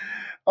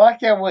 I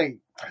can't wait.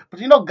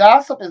 But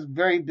gossip is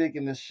very big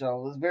in this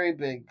show. It's very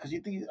big because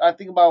I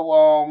think about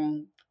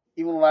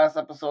even the last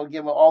episode,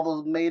 given all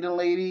those maiden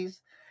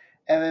ladies,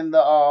 and then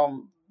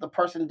the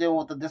person dealing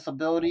with the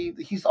disability.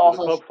 He's With the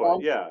also clubfoot,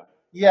 strong. yeah.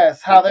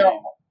 Yes, how With they're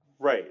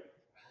right.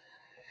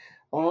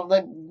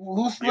 like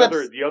loose The other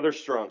lips. the other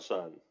strong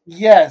son.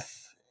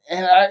 Yes,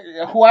 and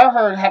who I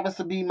heard happens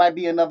to be might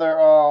be another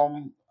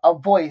a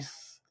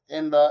voice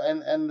in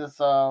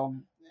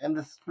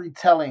this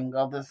retelling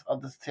of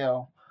this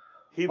tale.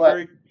 He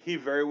But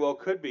very well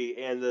could be,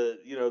 and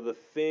the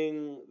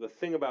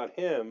thing about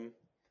him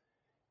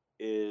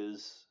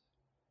is,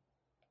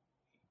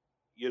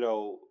 you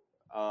know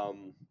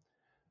um,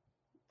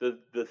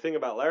 the thing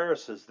about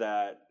Laris is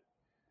that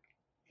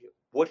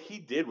what he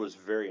did was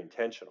very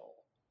intentional.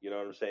 You know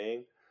what I'm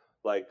saying?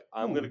 Like,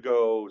 I'm gonna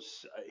go.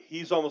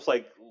 He's almost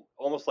like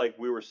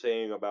we were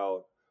saying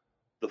about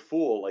the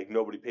fool. Like,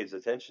 nobody pays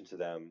attention to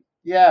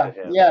yeah,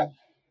 him.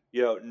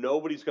 yeah,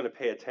 Nobody's gonna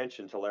pay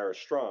attention to Laris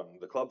Strong,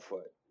 the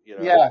clubfoot.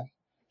 yeah.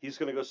 He's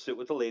gonna go sit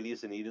with the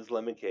ladies and eat his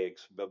lemon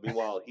cakes. But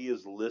meanwhile, he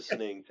is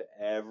listening to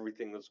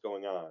everything that's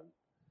going on,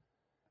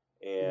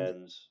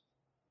 and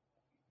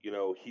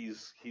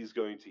he's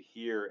going to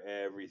hear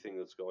everything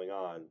that's going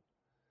on,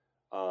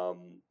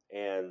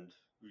 and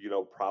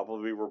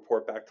probably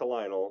report back to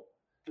Lionel,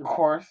 Of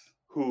course.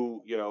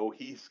 who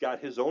he's got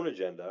his own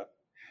agenda.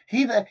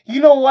 You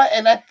know what?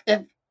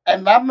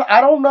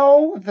 I don't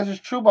know if this is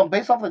true, but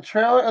based off the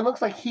trailer, it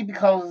looks like he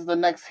becomes the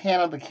next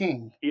Hand of the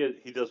King.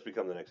 He does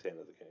become the next Hand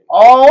of the King.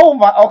 Oh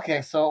my.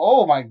 Okay, so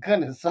oh my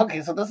goodness.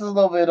 Okay, so this is a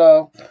little bit.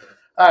 All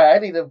right, I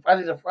need to.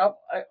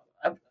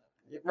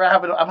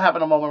 I'm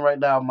having a moment right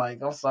now, Mike.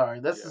 I'm sorry.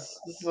 This is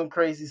some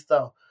crazy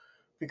stuff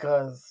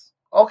because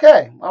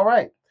okay, all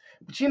right,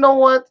 but you know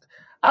what?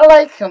 I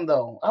like him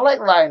though. I like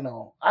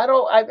Lionel. I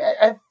don't.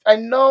 I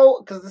know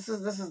because this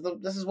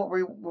is what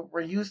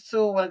we're used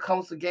to when it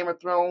comes to Game of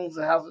Thrones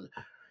and how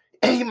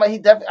he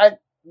definitely. I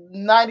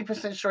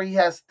 90% sure he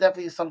has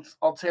definitely some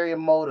ulterior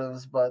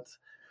motives, but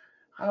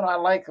I don't know. I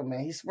like him,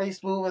 man. He's really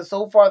smooth, and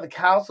so far the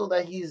counsel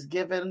that he's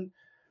given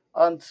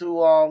unto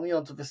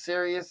to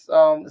Viserys,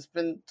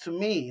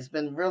 it's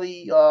been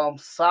really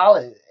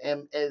solid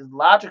and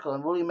logical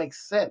and really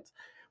makes sense.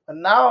 But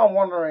now I'm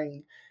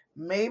wondering,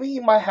 maybe he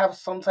might have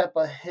some type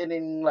of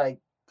hidden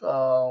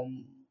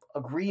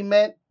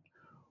agreement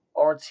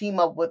or team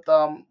up with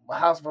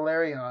House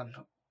Valerian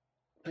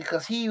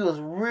because he was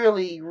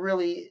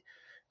really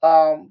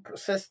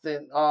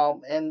persistent.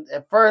 And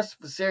at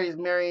first Viserys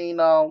marrying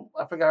I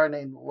forgot her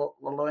name,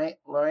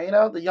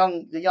 Lorena, the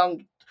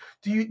young.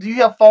 Do you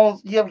have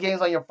phones? Do you have games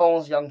on your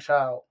phones, young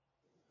child?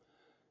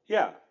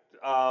 Yeah.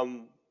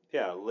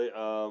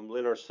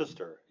 Leonor's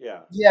sister.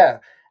 Yeah. Yeah,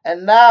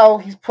 and now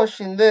he's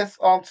pushing this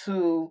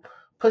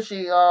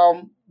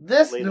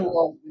this Lena. new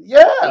one.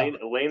 Yeah,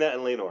 Lena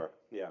and Leonor.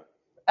 Yeah.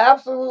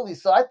 absolutely.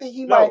 So I think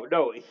he might.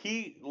 No.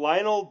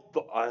 Lionel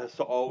has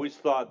always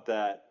thought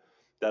that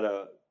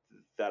a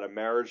that a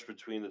marriage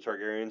between the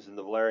Targaryens and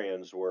the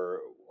Valerians were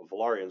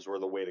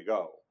the way to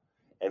go,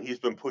 and he's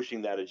been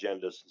pushing that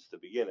agenda since the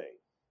beginning.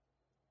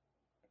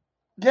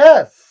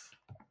 Yes,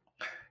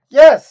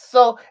 yes.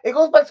 So it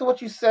goes back to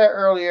what you said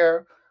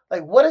earlier.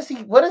 Like, what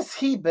does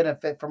he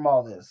benefit from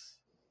all this?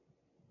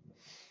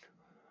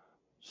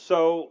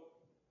 So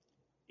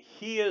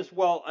he is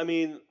well. I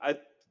mean, I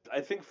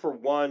think for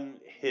one,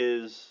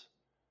 his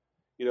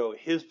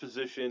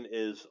position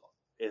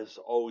has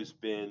always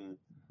been.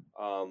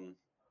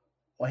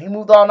 Well, he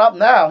moved on up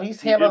now.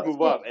 He's He did handling.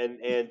 move up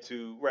and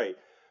to right,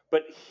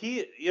 but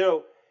he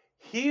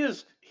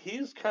is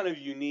kind of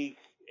unique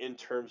in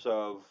terms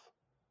of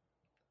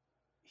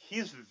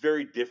he's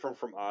very different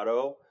from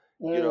Otto.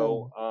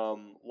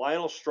 Mm,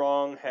 Lionel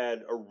Strong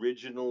had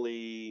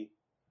originally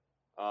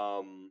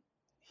um,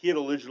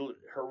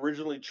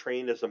 originally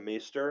trained as a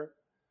maester.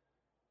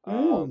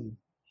 mm.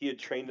 He had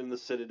trained in the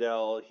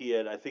Citadel.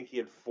 I think he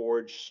had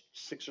forged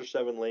 6 or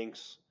 7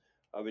 links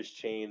of his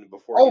chain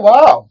before Oh he left.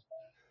 wow.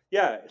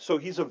 Yeah, so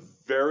he's a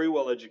very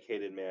well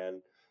educated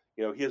man.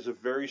 He has a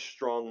very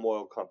strong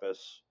moral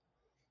compass.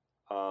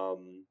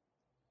 Um,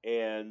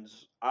 and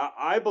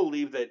I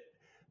believe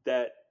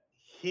that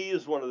he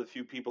is one of the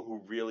few people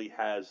who really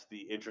has the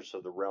interests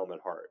of the realm at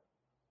heart.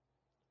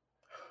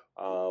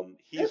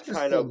 He's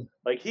kind of Interesting.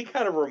 like he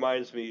kind of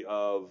reminds me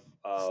Yeah.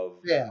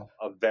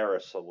 of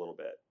Varys a little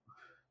bit.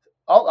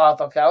 Oh,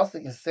 okay. I was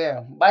thinking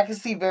Sam. But I can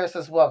see Varys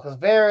as well because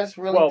Varys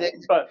really Well,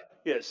 did. but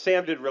yeah,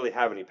 Sam didn't really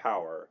have any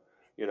power,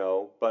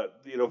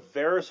 but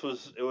Varys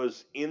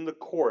was in the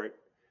court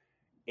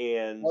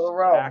and All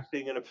around.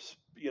 acting in a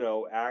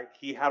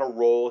he had a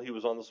role. He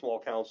was on the small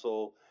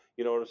council.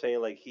 You know what I'm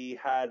saying? Like he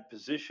had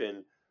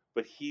position,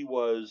 but he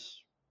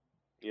was,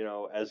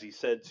 as he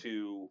said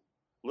to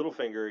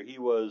Littlefinger, he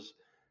was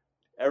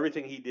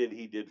everything he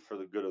did for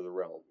the good of the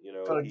realm.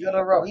 For the good He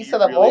of row. He he said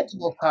that really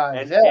multiple times.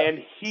 and Yeah. and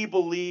he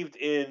believed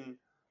in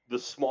the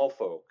small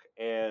folk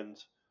and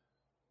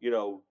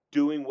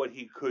doing what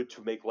he could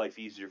to make life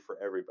easier for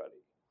everybody.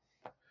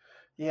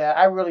 Yeah,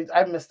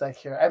 I miss that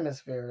character. I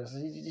miss Varys.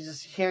 You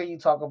just hear you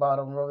talk about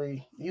him.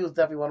 Really, he was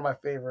definitely one of my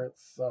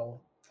favorites.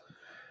 So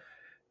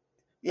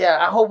yeah,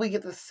 I hope we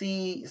get to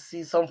see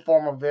some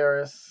form of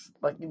Varys,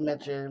 like you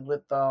mentioned,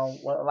 with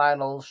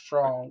Lionel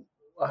Strong,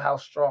 or how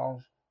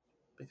strong.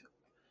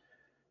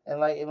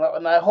 And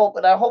I hope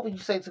what you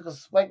say too,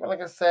 because like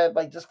I said,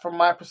 like just from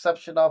my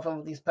perception of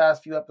him these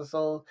past few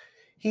episodes,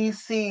 he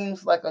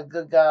seems like a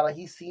good guy. Like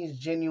he seems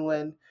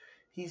genuine.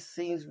 He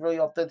seems really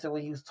authentic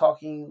when he was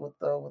talking with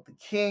the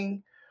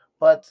king.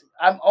 But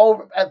I'm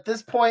over at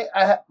this point.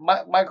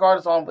 My guard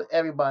is on with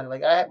everybody.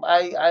 Like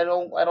I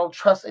don't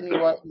trust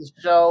anyone in this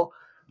show.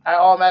 I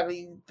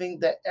automatically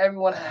think that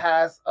everyone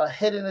has a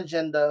hidden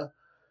agenda,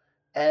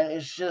 and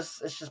it's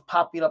just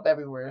popping up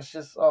everywhere. It's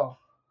just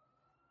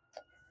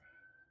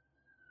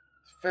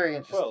very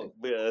interesting.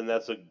 Well, yeah, and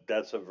that's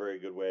a very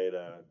good way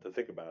to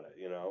think about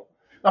it.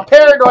 I'm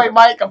paranoid,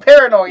 Mike. I'm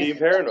paranoid. Being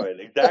paranoid,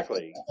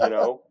 exactly.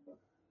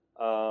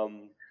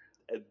 Um,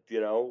 and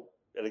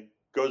it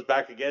goes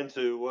back again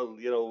to what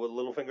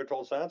Littlefinger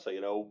told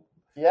Sansa.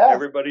 Yeah.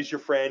 Everybody's your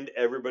friend,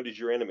 everybody's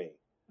your enemy.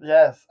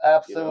 Yes, You know,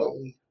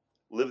 absolutely.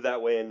 live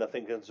that way, and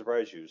nothing can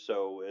surprise you.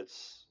 So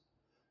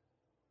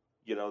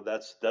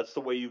that's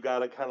the way you got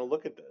to kind of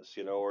look at this,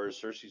 or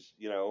Cersei's,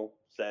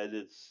 said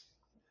it's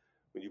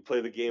when you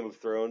play the Game of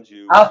Thrones,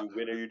 Oh, you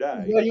win or you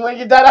die. when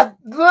you die, that's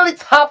literally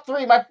top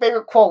 3 my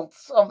favorite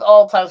quotes of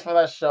all times from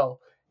that show.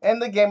 In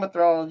the Game of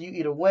Thrones, you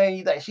either win,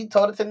 you die. She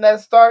told it to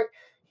Ned Stark.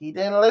 He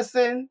didn't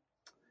listen,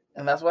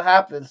 and that's what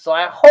happened. So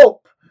I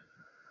hope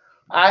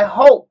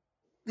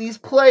these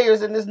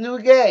players in this new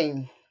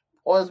game,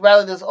 or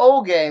rather this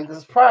old game,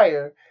 because it's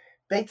prior,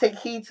 they take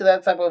heed to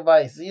that type of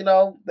advice. They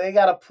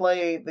gotta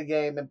play the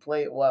game and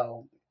play it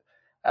well.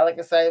 Like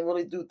I said, I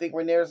really do think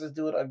Rhaenyra is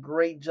doing a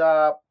great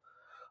job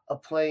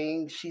of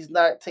playing. She's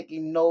not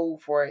taking no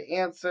for an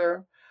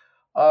answer.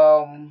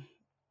 Um,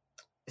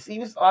 it's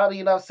even oddly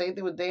enough, same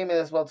thing with Damon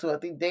as well too. I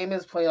think Damon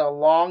is playing a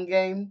long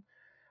game.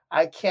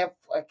 I can't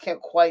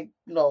quite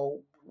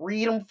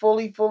read him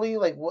fully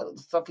like what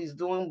stuff he's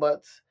doing,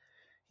 but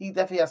he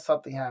definitely has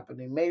something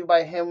happening. Maybe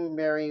by him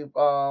marrying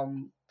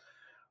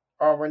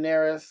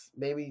Rhaenyra,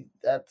 maybe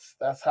that's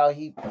how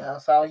he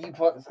is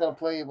gonna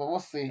play it. But we'll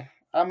see.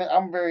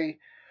 I'm very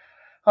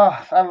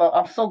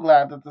I'm so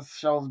glad that this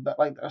show's back.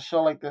 Like a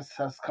show like this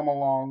has come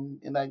along,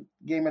 and that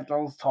Game of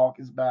Thrones talk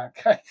is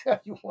back. I tell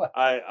you what.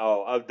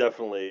 I'm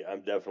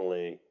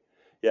definitely,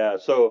 yeah.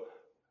 So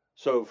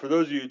for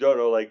those of you who don't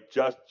know, like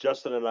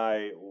Justin and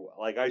I,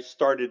 like I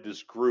started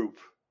this group.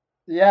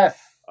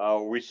 Yes.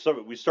 We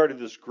started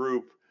this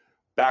group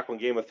back when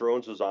Game of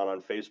Thrones was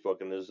on Facebook,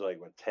 and there's like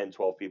 10,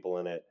 12 people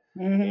in it,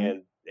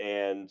 Mm-hmm.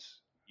 and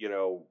you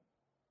know,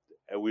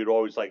 and we'd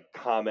always like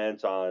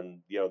comment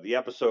on the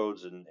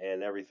episodes and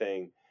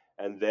everything,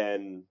 and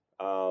then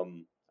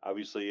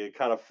obviously it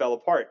kind of fell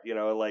apart.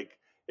 Like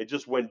it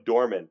just went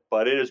dormant,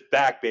 but it is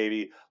back,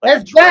 baby, like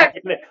a It's back.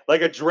 dragon,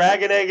 like a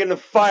dragon egg in the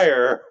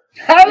fire.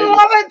 I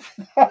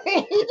love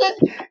it.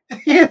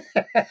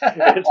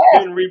 It's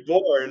been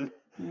reborn,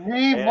 and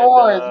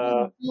Reborn. It's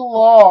been too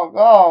long.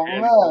 Oh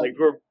like man.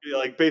 we're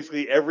like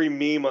basically every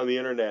meme on the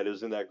internet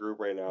is in that group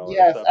right now. It's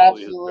Yes,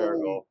 absolutely absolutely.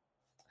 hysterical.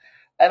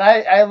 And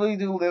I really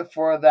do live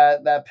for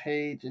that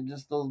page and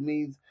just those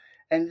memes.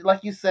 And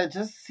like you said,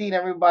 just seeing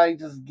everybody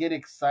just get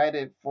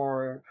excited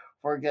for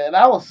it. And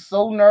I was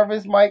so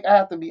nervous, Mike. I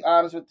have to be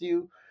honest with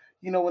you.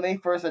 When they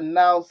first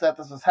announced that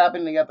this was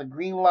happening, they got the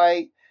green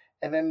light,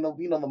 and then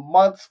the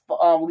months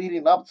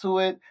leading up to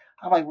it.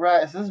 I'm like,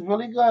 right, is this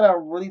really gonna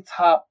really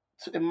top,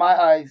 in my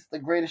eyes, the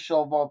greatest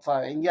show of all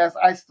time? And yes,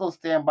 I still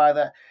stand by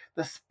that,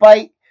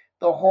 despite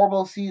the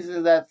horrible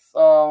season that's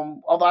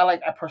although I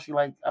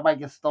personally like, I might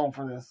get stoned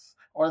for this,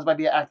 or this might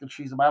be an act of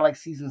treason, but I like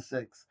season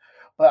 6.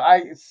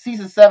 But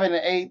season 7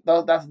 and 8,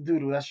 though, that's doo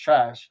doo, that's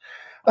trash.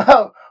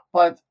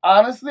 But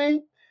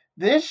honestly,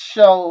 this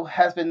show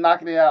has been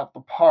knocking it out the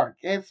park.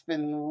 It's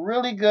been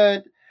really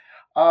good.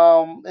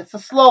 It's a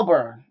slow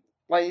burn.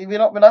 Like we're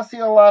not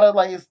seeing a lot of,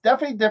 like, it's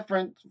definitely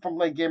different from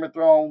like Game of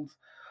Thrones.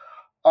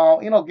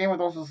 Game of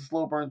Thrones was a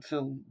slow burn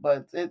too,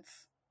 but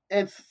it's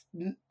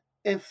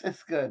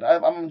it's good.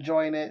 I'm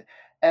enjoying it,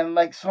 and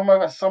like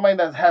somebody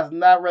that has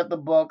not read the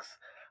books,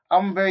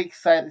 I'm very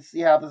excited to see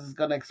how this is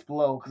gonna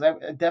explode, because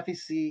I definitely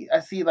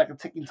see like a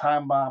ticking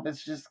time bomb.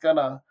 It's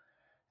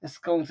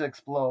going to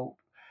explode.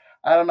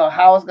 I don't know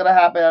how it's gonna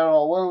happen. I don't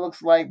know what it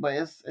looks like, but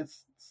it's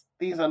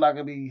things are not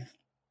gonna be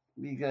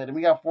good. And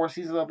we got 4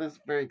 seasons of this.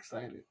 Very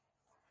excited.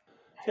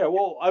 Yeah,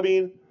 well, I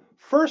mean,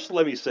 first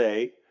let me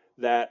say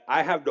that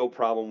I have no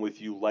problem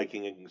with you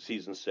liking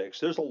season 6.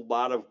 There's a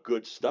lot of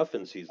good stuff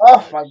in season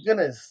Oh my 6.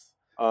 goodness!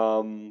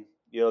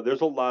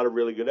 There's a lot of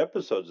really good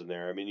episodes in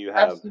there. I mean,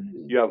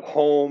 Absolutely. you have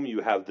Home,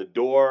 you have The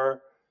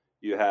Door,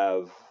 you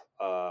have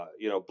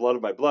Blood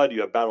of My Blood,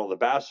 you have Battle of the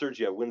Bastards,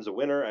 you have Winds of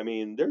Winter. I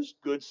mean, there's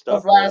good Those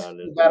stuff going last on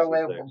in two, by the season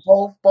way, were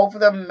 6. both of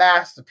them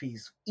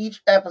masterpiece.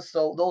 Each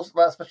episode,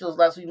 especially those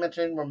last you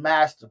mentioned, were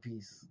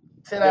masterpiece.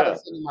 10 out of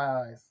Yeah. 10 in my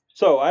eyes.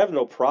 So I have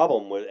no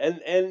problem with,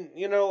 and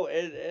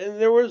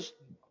there was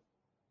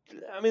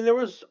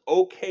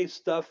okay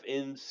stuff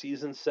in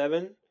season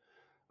 7.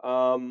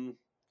 Um,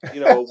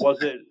 it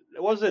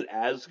wasn't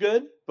as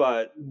good,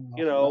 but No,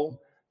 you no. know,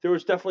 there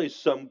was definitely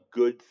some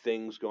good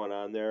things going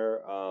on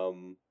there.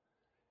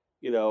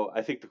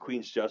 I think the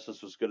Queen's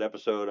Justice was a good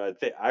episode.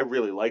 I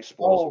really like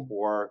Spoils of Oh,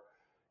 War.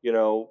 You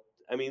know,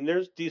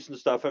 there's decent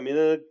stuff. I mean,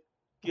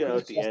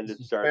 Queen's at the end Justice it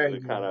was started very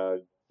to kind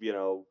good.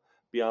 of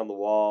beyond the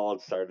wall.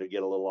 It started to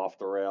get a little off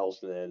the rails,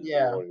 and then we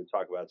Yeah, won't even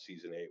talk about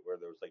season 8, where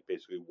there was like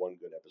basically one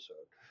good episode.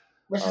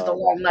 which is the Um,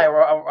 long night.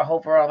 I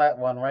hope we're on that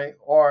one, right?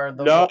 Or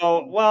the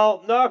no,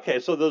 well, no, okay.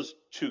 So those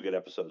two good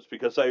episodes,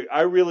 because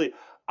I really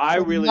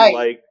night.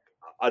 like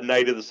A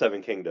Night of the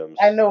Seven I Kingdoms.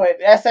 knew it.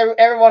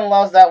 Everyone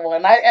loves that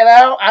one.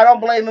 I don't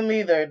blame them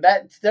either.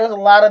 There was a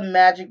lot of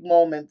magic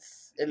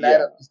moments in that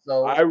Yeah,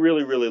 episode. I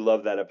really really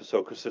love that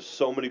episode because there's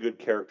so many good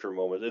character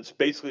moments. It's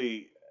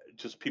basically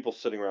just people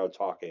sitting around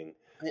talking,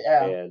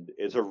 Yeah. and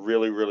it's a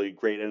really really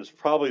great. And it's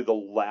probably the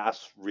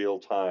last real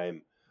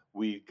time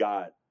we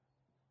got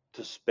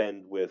to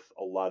spend with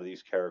a lot of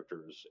these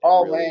characters and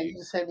Oh man, you really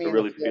just hit me to in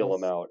the really feel them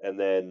feels. out. And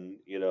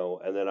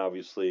then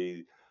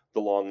obviously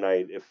the long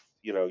night. If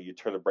you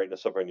turn the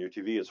brightness up on your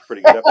TV, it's a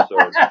pretty good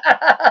episode.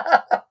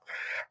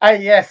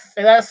 Yes,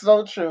 and that's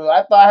so true.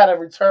 I thought I had to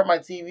return my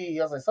TV.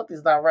 I was like,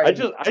 something's not right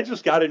here. I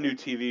just got a new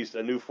TV,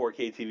 a new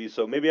 4K TV,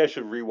 so maybe I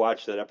should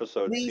rewatch that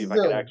episode and Please do. see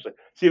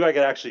if I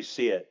could actually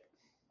see it.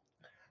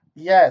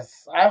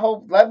 Yes, I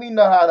hope. Let me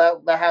know how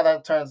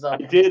that turns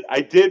out.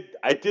 I did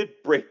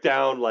break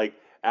down like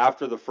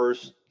after the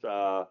first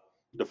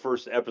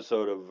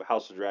episode of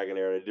House of Dragon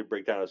aired. I did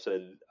break down. I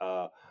said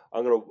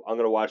I'm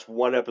gonna watch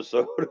one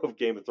episode of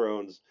Game of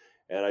Thrones,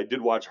 and I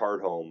did watch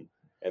Hard Home,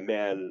 and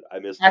man, I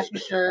missed As it. you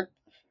should.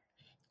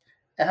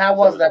 And how That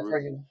was was that for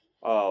you?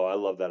 Oh, I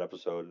love that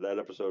episode.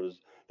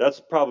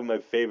 That's probably my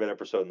favorite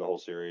episode in the whole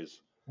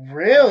series.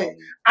 Really?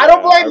 I don't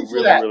I blame you for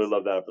really that. really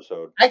love that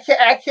episode. I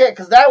can't,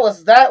 because that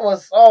was.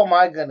 Oh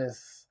my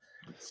goodness.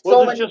 Well,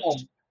 So many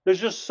moments. there's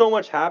just so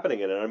much happening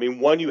in it. I mean,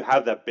 one, you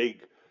have that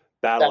big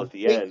battle That at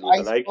the big end with the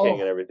ice. Night Oh,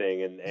 King and everything,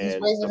 he's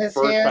and raising the his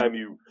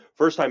hand.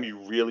 first time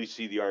you really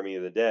see the Army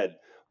of the Dead.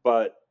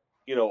 But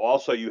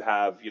also you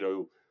have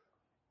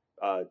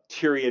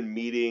Tyrion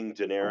meeting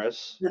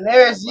Daenerys,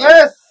 Daenerys,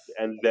 yes.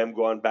 and them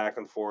going back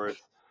and forth,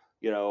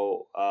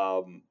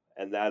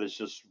 and that is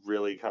just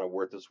really kind of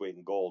worth its weight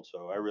in gold.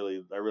 So I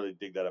really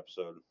dig that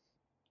episode.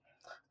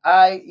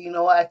 I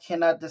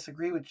cannot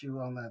disagree with you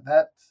on that.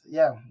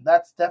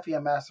 That's definitely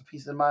a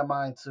masterpiece in my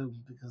mind too,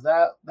 because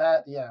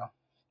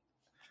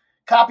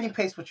copy and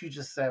paste what you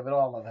just said with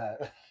all of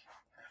that.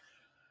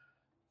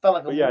 Felt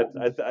like a But yeah,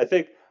 movie. I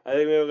think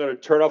maybe we're gonna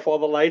turn off all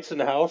the lights in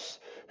the house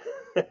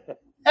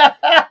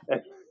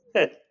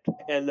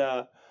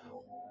and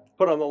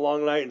put on the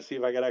long night and see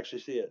if I can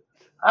actually see it.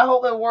 I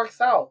hope it works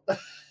out.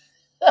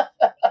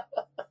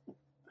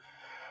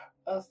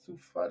 That's too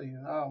funny.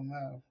 Oh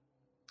man.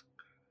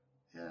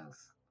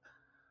 Yes.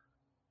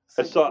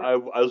 I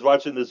was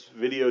watching this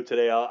video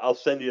today. I'll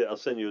send you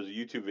as a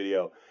YouTube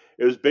video.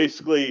 It was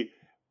basically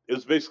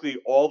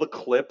all the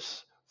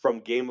clips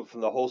from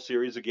the whole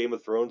series of Game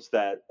of Thrones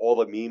that all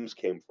the memes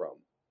came from.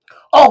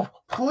 Oh,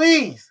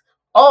 please.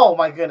 Oh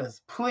my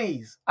goodness.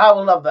 Please. I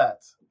would love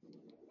that.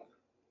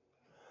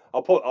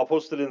 I'll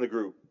post it in the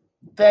group.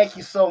 Thank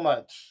you so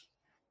much.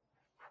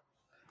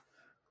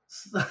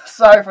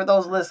 Sorry for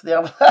those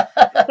listening.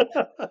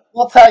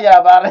 We'll tell you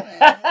about it.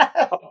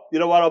 You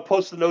know what? I'll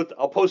post it in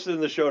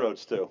the show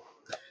notes too.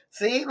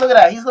 See, look at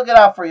that. He's looking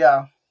out for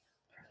y'all.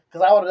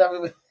 Because I would have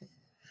never.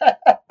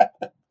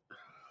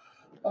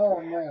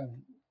 Oh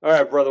man. All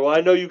right, brother. Well,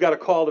 I know you got a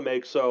call to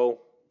make, so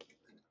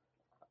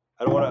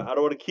I don't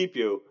want to keep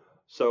you.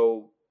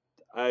 So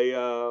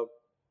but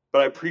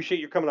I appreciate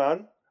you coming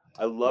on.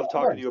 I love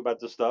talking to you about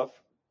this stuff.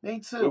 Me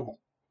too.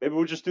 Maybe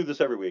we'll just do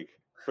this every week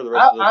for the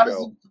rest of the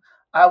show.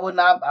 I would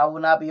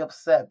not be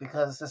upset,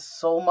 because there's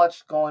so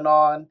much going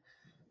on,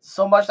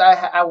 so much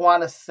I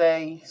want to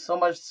say, so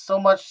much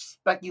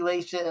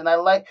speculation, and I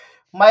like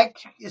Mike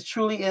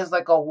truly is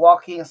like a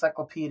walking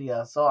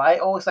encyclopedia. So I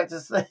always like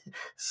to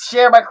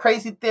share my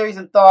crazy theories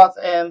and thoughts,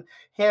 and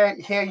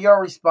hear your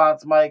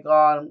response, Mike,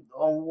 on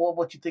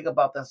what you think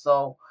about that.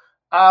 So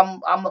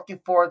I'm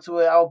looking forward to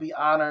it. I'll be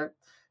honored,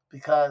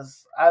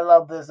 because I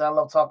love this. I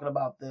love talking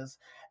about this,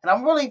 and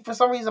I'm really, for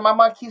some reason, my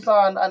mind keeps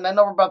on. And I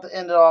know we're about to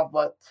end it off,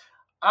 but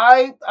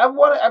I'm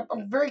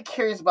very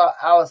curious about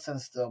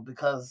Alicent still,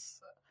 because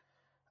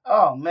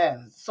oh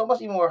man, so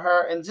much even with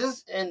her, and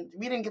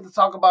we didn't get to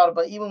talk about it,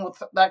 but even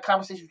with that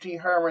conversation between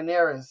her and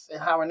Rhaenyra,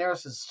 and how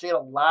Rhaenyra just straight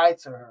up lied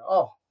to her.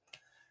 Oh,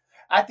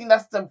 I think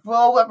that's the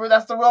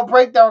real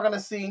breakdown we're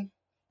gonna see.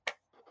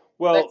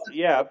 Well,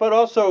 yeah, but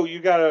also you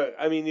gotta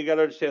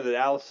understand that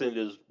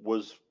Alicent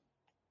was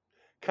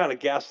kind of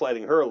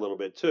gaslighting her a little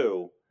bit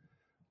too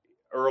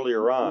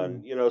earlier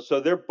on, so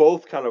they're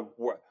both kind of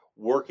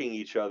working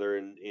each other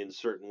in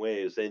certain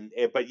ways,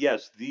 but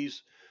yes,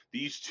 these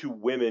two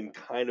women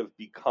kind of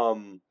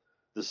become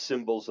the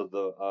symbols of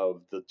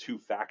the two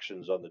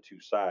factions on the two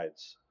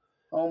sides.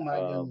 Oh my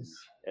goodness!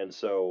 And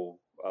so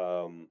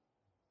I'll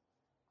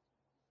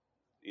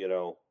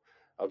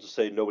just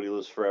say nobody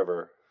lives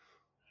forever.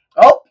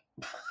 Oh,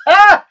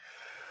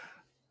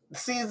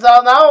 see,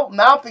 so now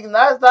I'm thinking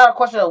that's not a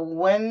question of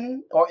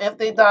when or if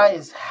they die,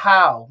 is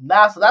how.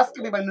 Now, so that's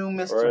gonna be my new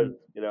mystery. Or,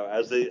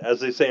 as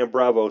they say in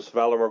Bravos,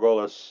 Valar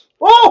Morghulis.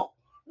 Oh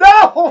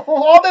no!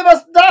 All they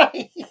must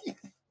die.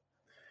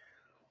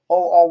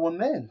 All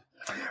women.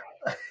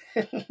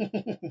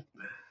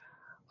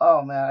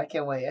 Oh man, I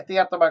can't wait. I think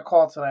after my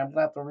call tonight, I'm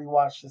gonna have to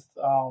rewatch this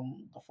the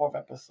 4th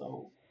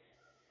episode.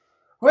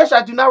 Which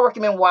I do not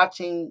recommend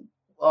watching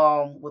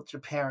with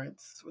your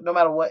parents, no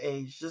matter what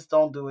age. Just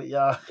don't do it,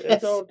 y'all.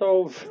 Don't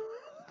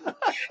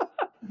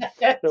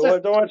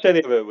watch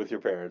any of it with your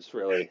parents,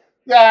 really.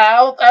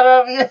 Yeah, I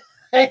don't.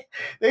 They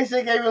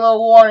should give you a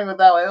little warning with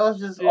that one. It was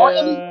just or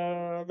any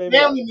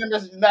family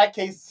members in that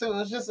case too. It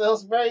was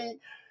interesting.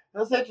 It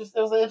was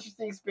an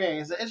interesting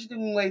experience, an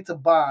interesting way to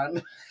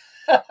bond.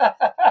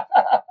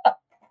 I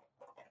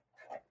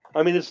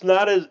mean, it's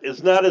not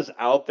as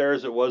out there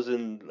as it was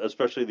in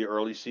especially the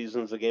early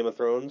seasons of Game of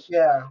Thrones.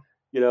 Yeah.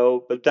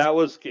 But that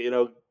was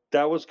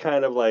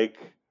kind of like,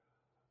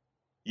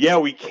 yeah,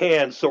 we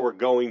can, so we're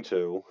going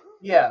to.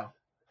 Yeah.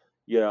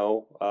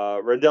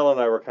 Rendell and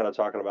I were kind of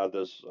talking about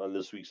this on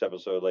this week's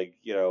episode. Like,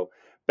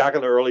 back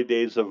in the early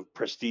days of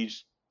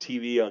prestige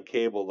TV on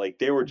cable, like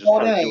they were just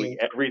kind of doing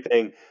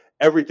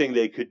everything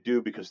they could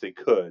do because they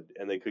could,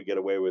 and they could get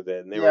away with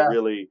it. And they were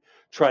really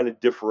trying to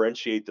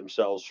differentiate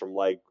themselves from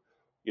like,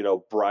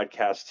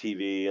 broadcast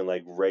TV and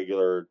like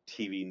regular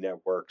TV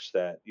networks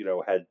that,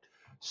 had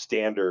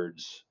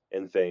standards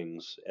and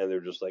things. And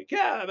they're just like,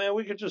 yeah, man,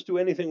 we could just do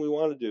anything we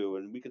want to do,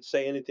 and we could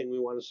say anything we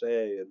want to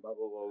say, and blah,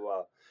 blah, blah,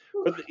 blah.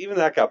 But even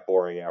that got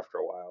boring after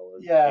a while.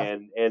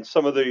 And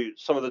some of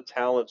the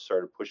talent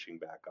started pushing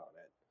back on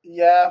it.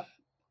 Yeah.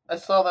 I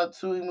saw that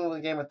too, even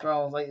with Game of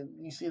Thrones. Like,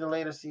 you see the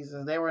later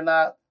seasons, they were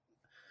not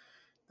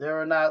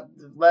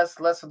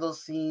less of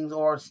those scenes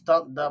or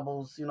stunt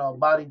doubles,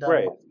 body doubles.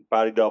 Right,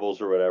 body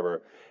doubles or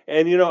whatever.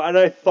 And and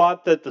I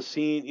thought that the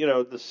scene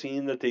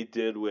that they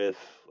did with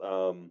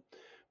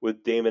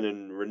Daemon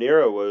and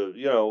Rhaenyra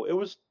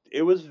was,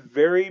 it was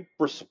very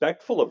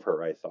respectful of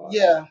her, I thought.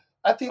 Yeah.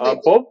 I think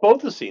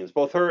both the scenes,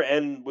 both her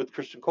and with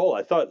Christian Cole,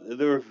 I thought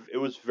it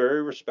was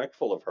very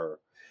respectful of her.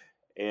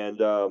 And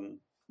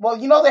well,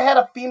 they had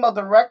a female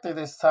director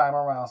this time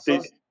around.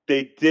 So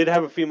they did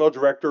have a female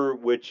director,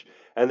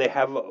 and they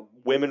have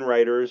women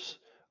writers,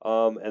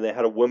 and they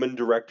had a woman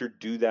director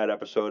do that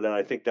episode, and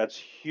I think that's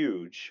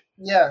huge.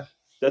 Yeah.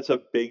 That's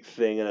a big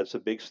thing, and it's a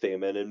big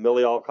statement. And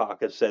Millie Alcock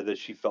has said that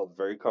she felt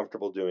very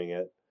comfortable doing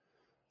it.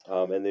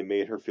 And they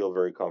made her feel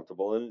very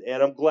comfortable,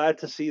 and I'm glad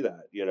to see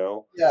that.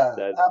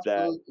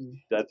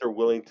 Absolutely. That they're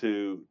willing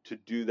to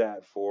do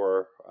that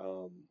for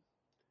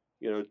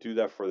do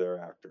that for their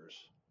actors.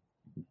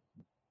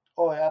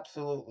 Oh,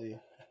 absolutely,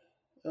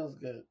 it was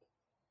good.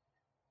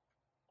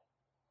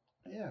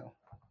 Yeah,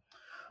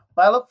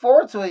 but I look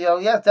forward to it, yo.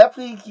 Yeah,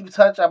 definitely keep in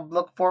touch. I'm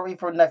looking forward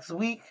for next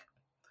week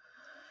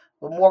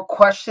with more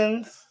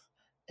questions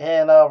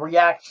and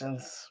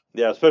reactions.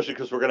 Yeah, especially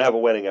because we're gonna have a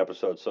wedding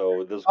episode,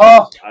 so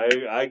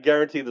I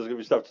guarantee there's gonna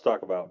be stuff to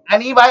talk about. I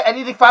need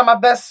to find my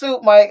best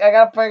suit, Mike. I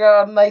gotta figure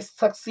out a nice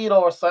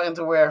tuxedo or something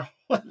to wear.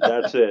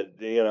 That's it.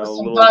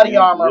 Some body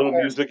armor, little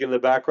music in the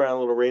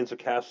background, little Reigns of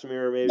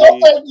Castamere, maybe. No,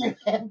 thank you.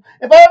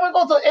 If I ever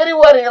go to any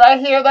wedding and I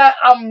hear that,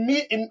 I'm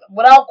meeting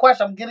without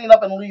question. I'm getting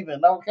up and leaving.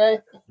 Okay.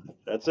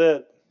 That's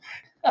it.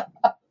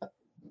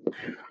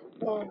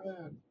 Oh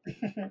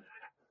man.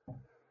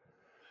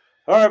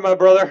 All right, my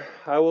brother.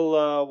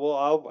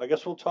 I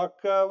guess we'll talk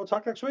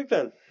next week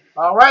then.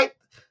 All right.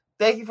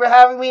 Thank you for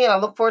having me, and I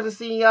look forward to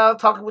seeing y'all,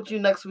 talking with you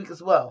next week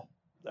as well.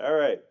 All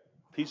right.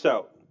 Peace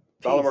out.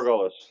 Valar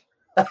Morghulis.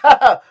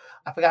 I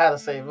forgot how to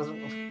say it. It was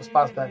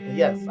response back. But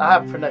yes, I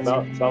have it for next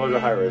week. Valar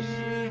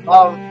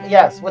Dohaeris.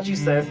 Yes, what you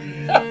said.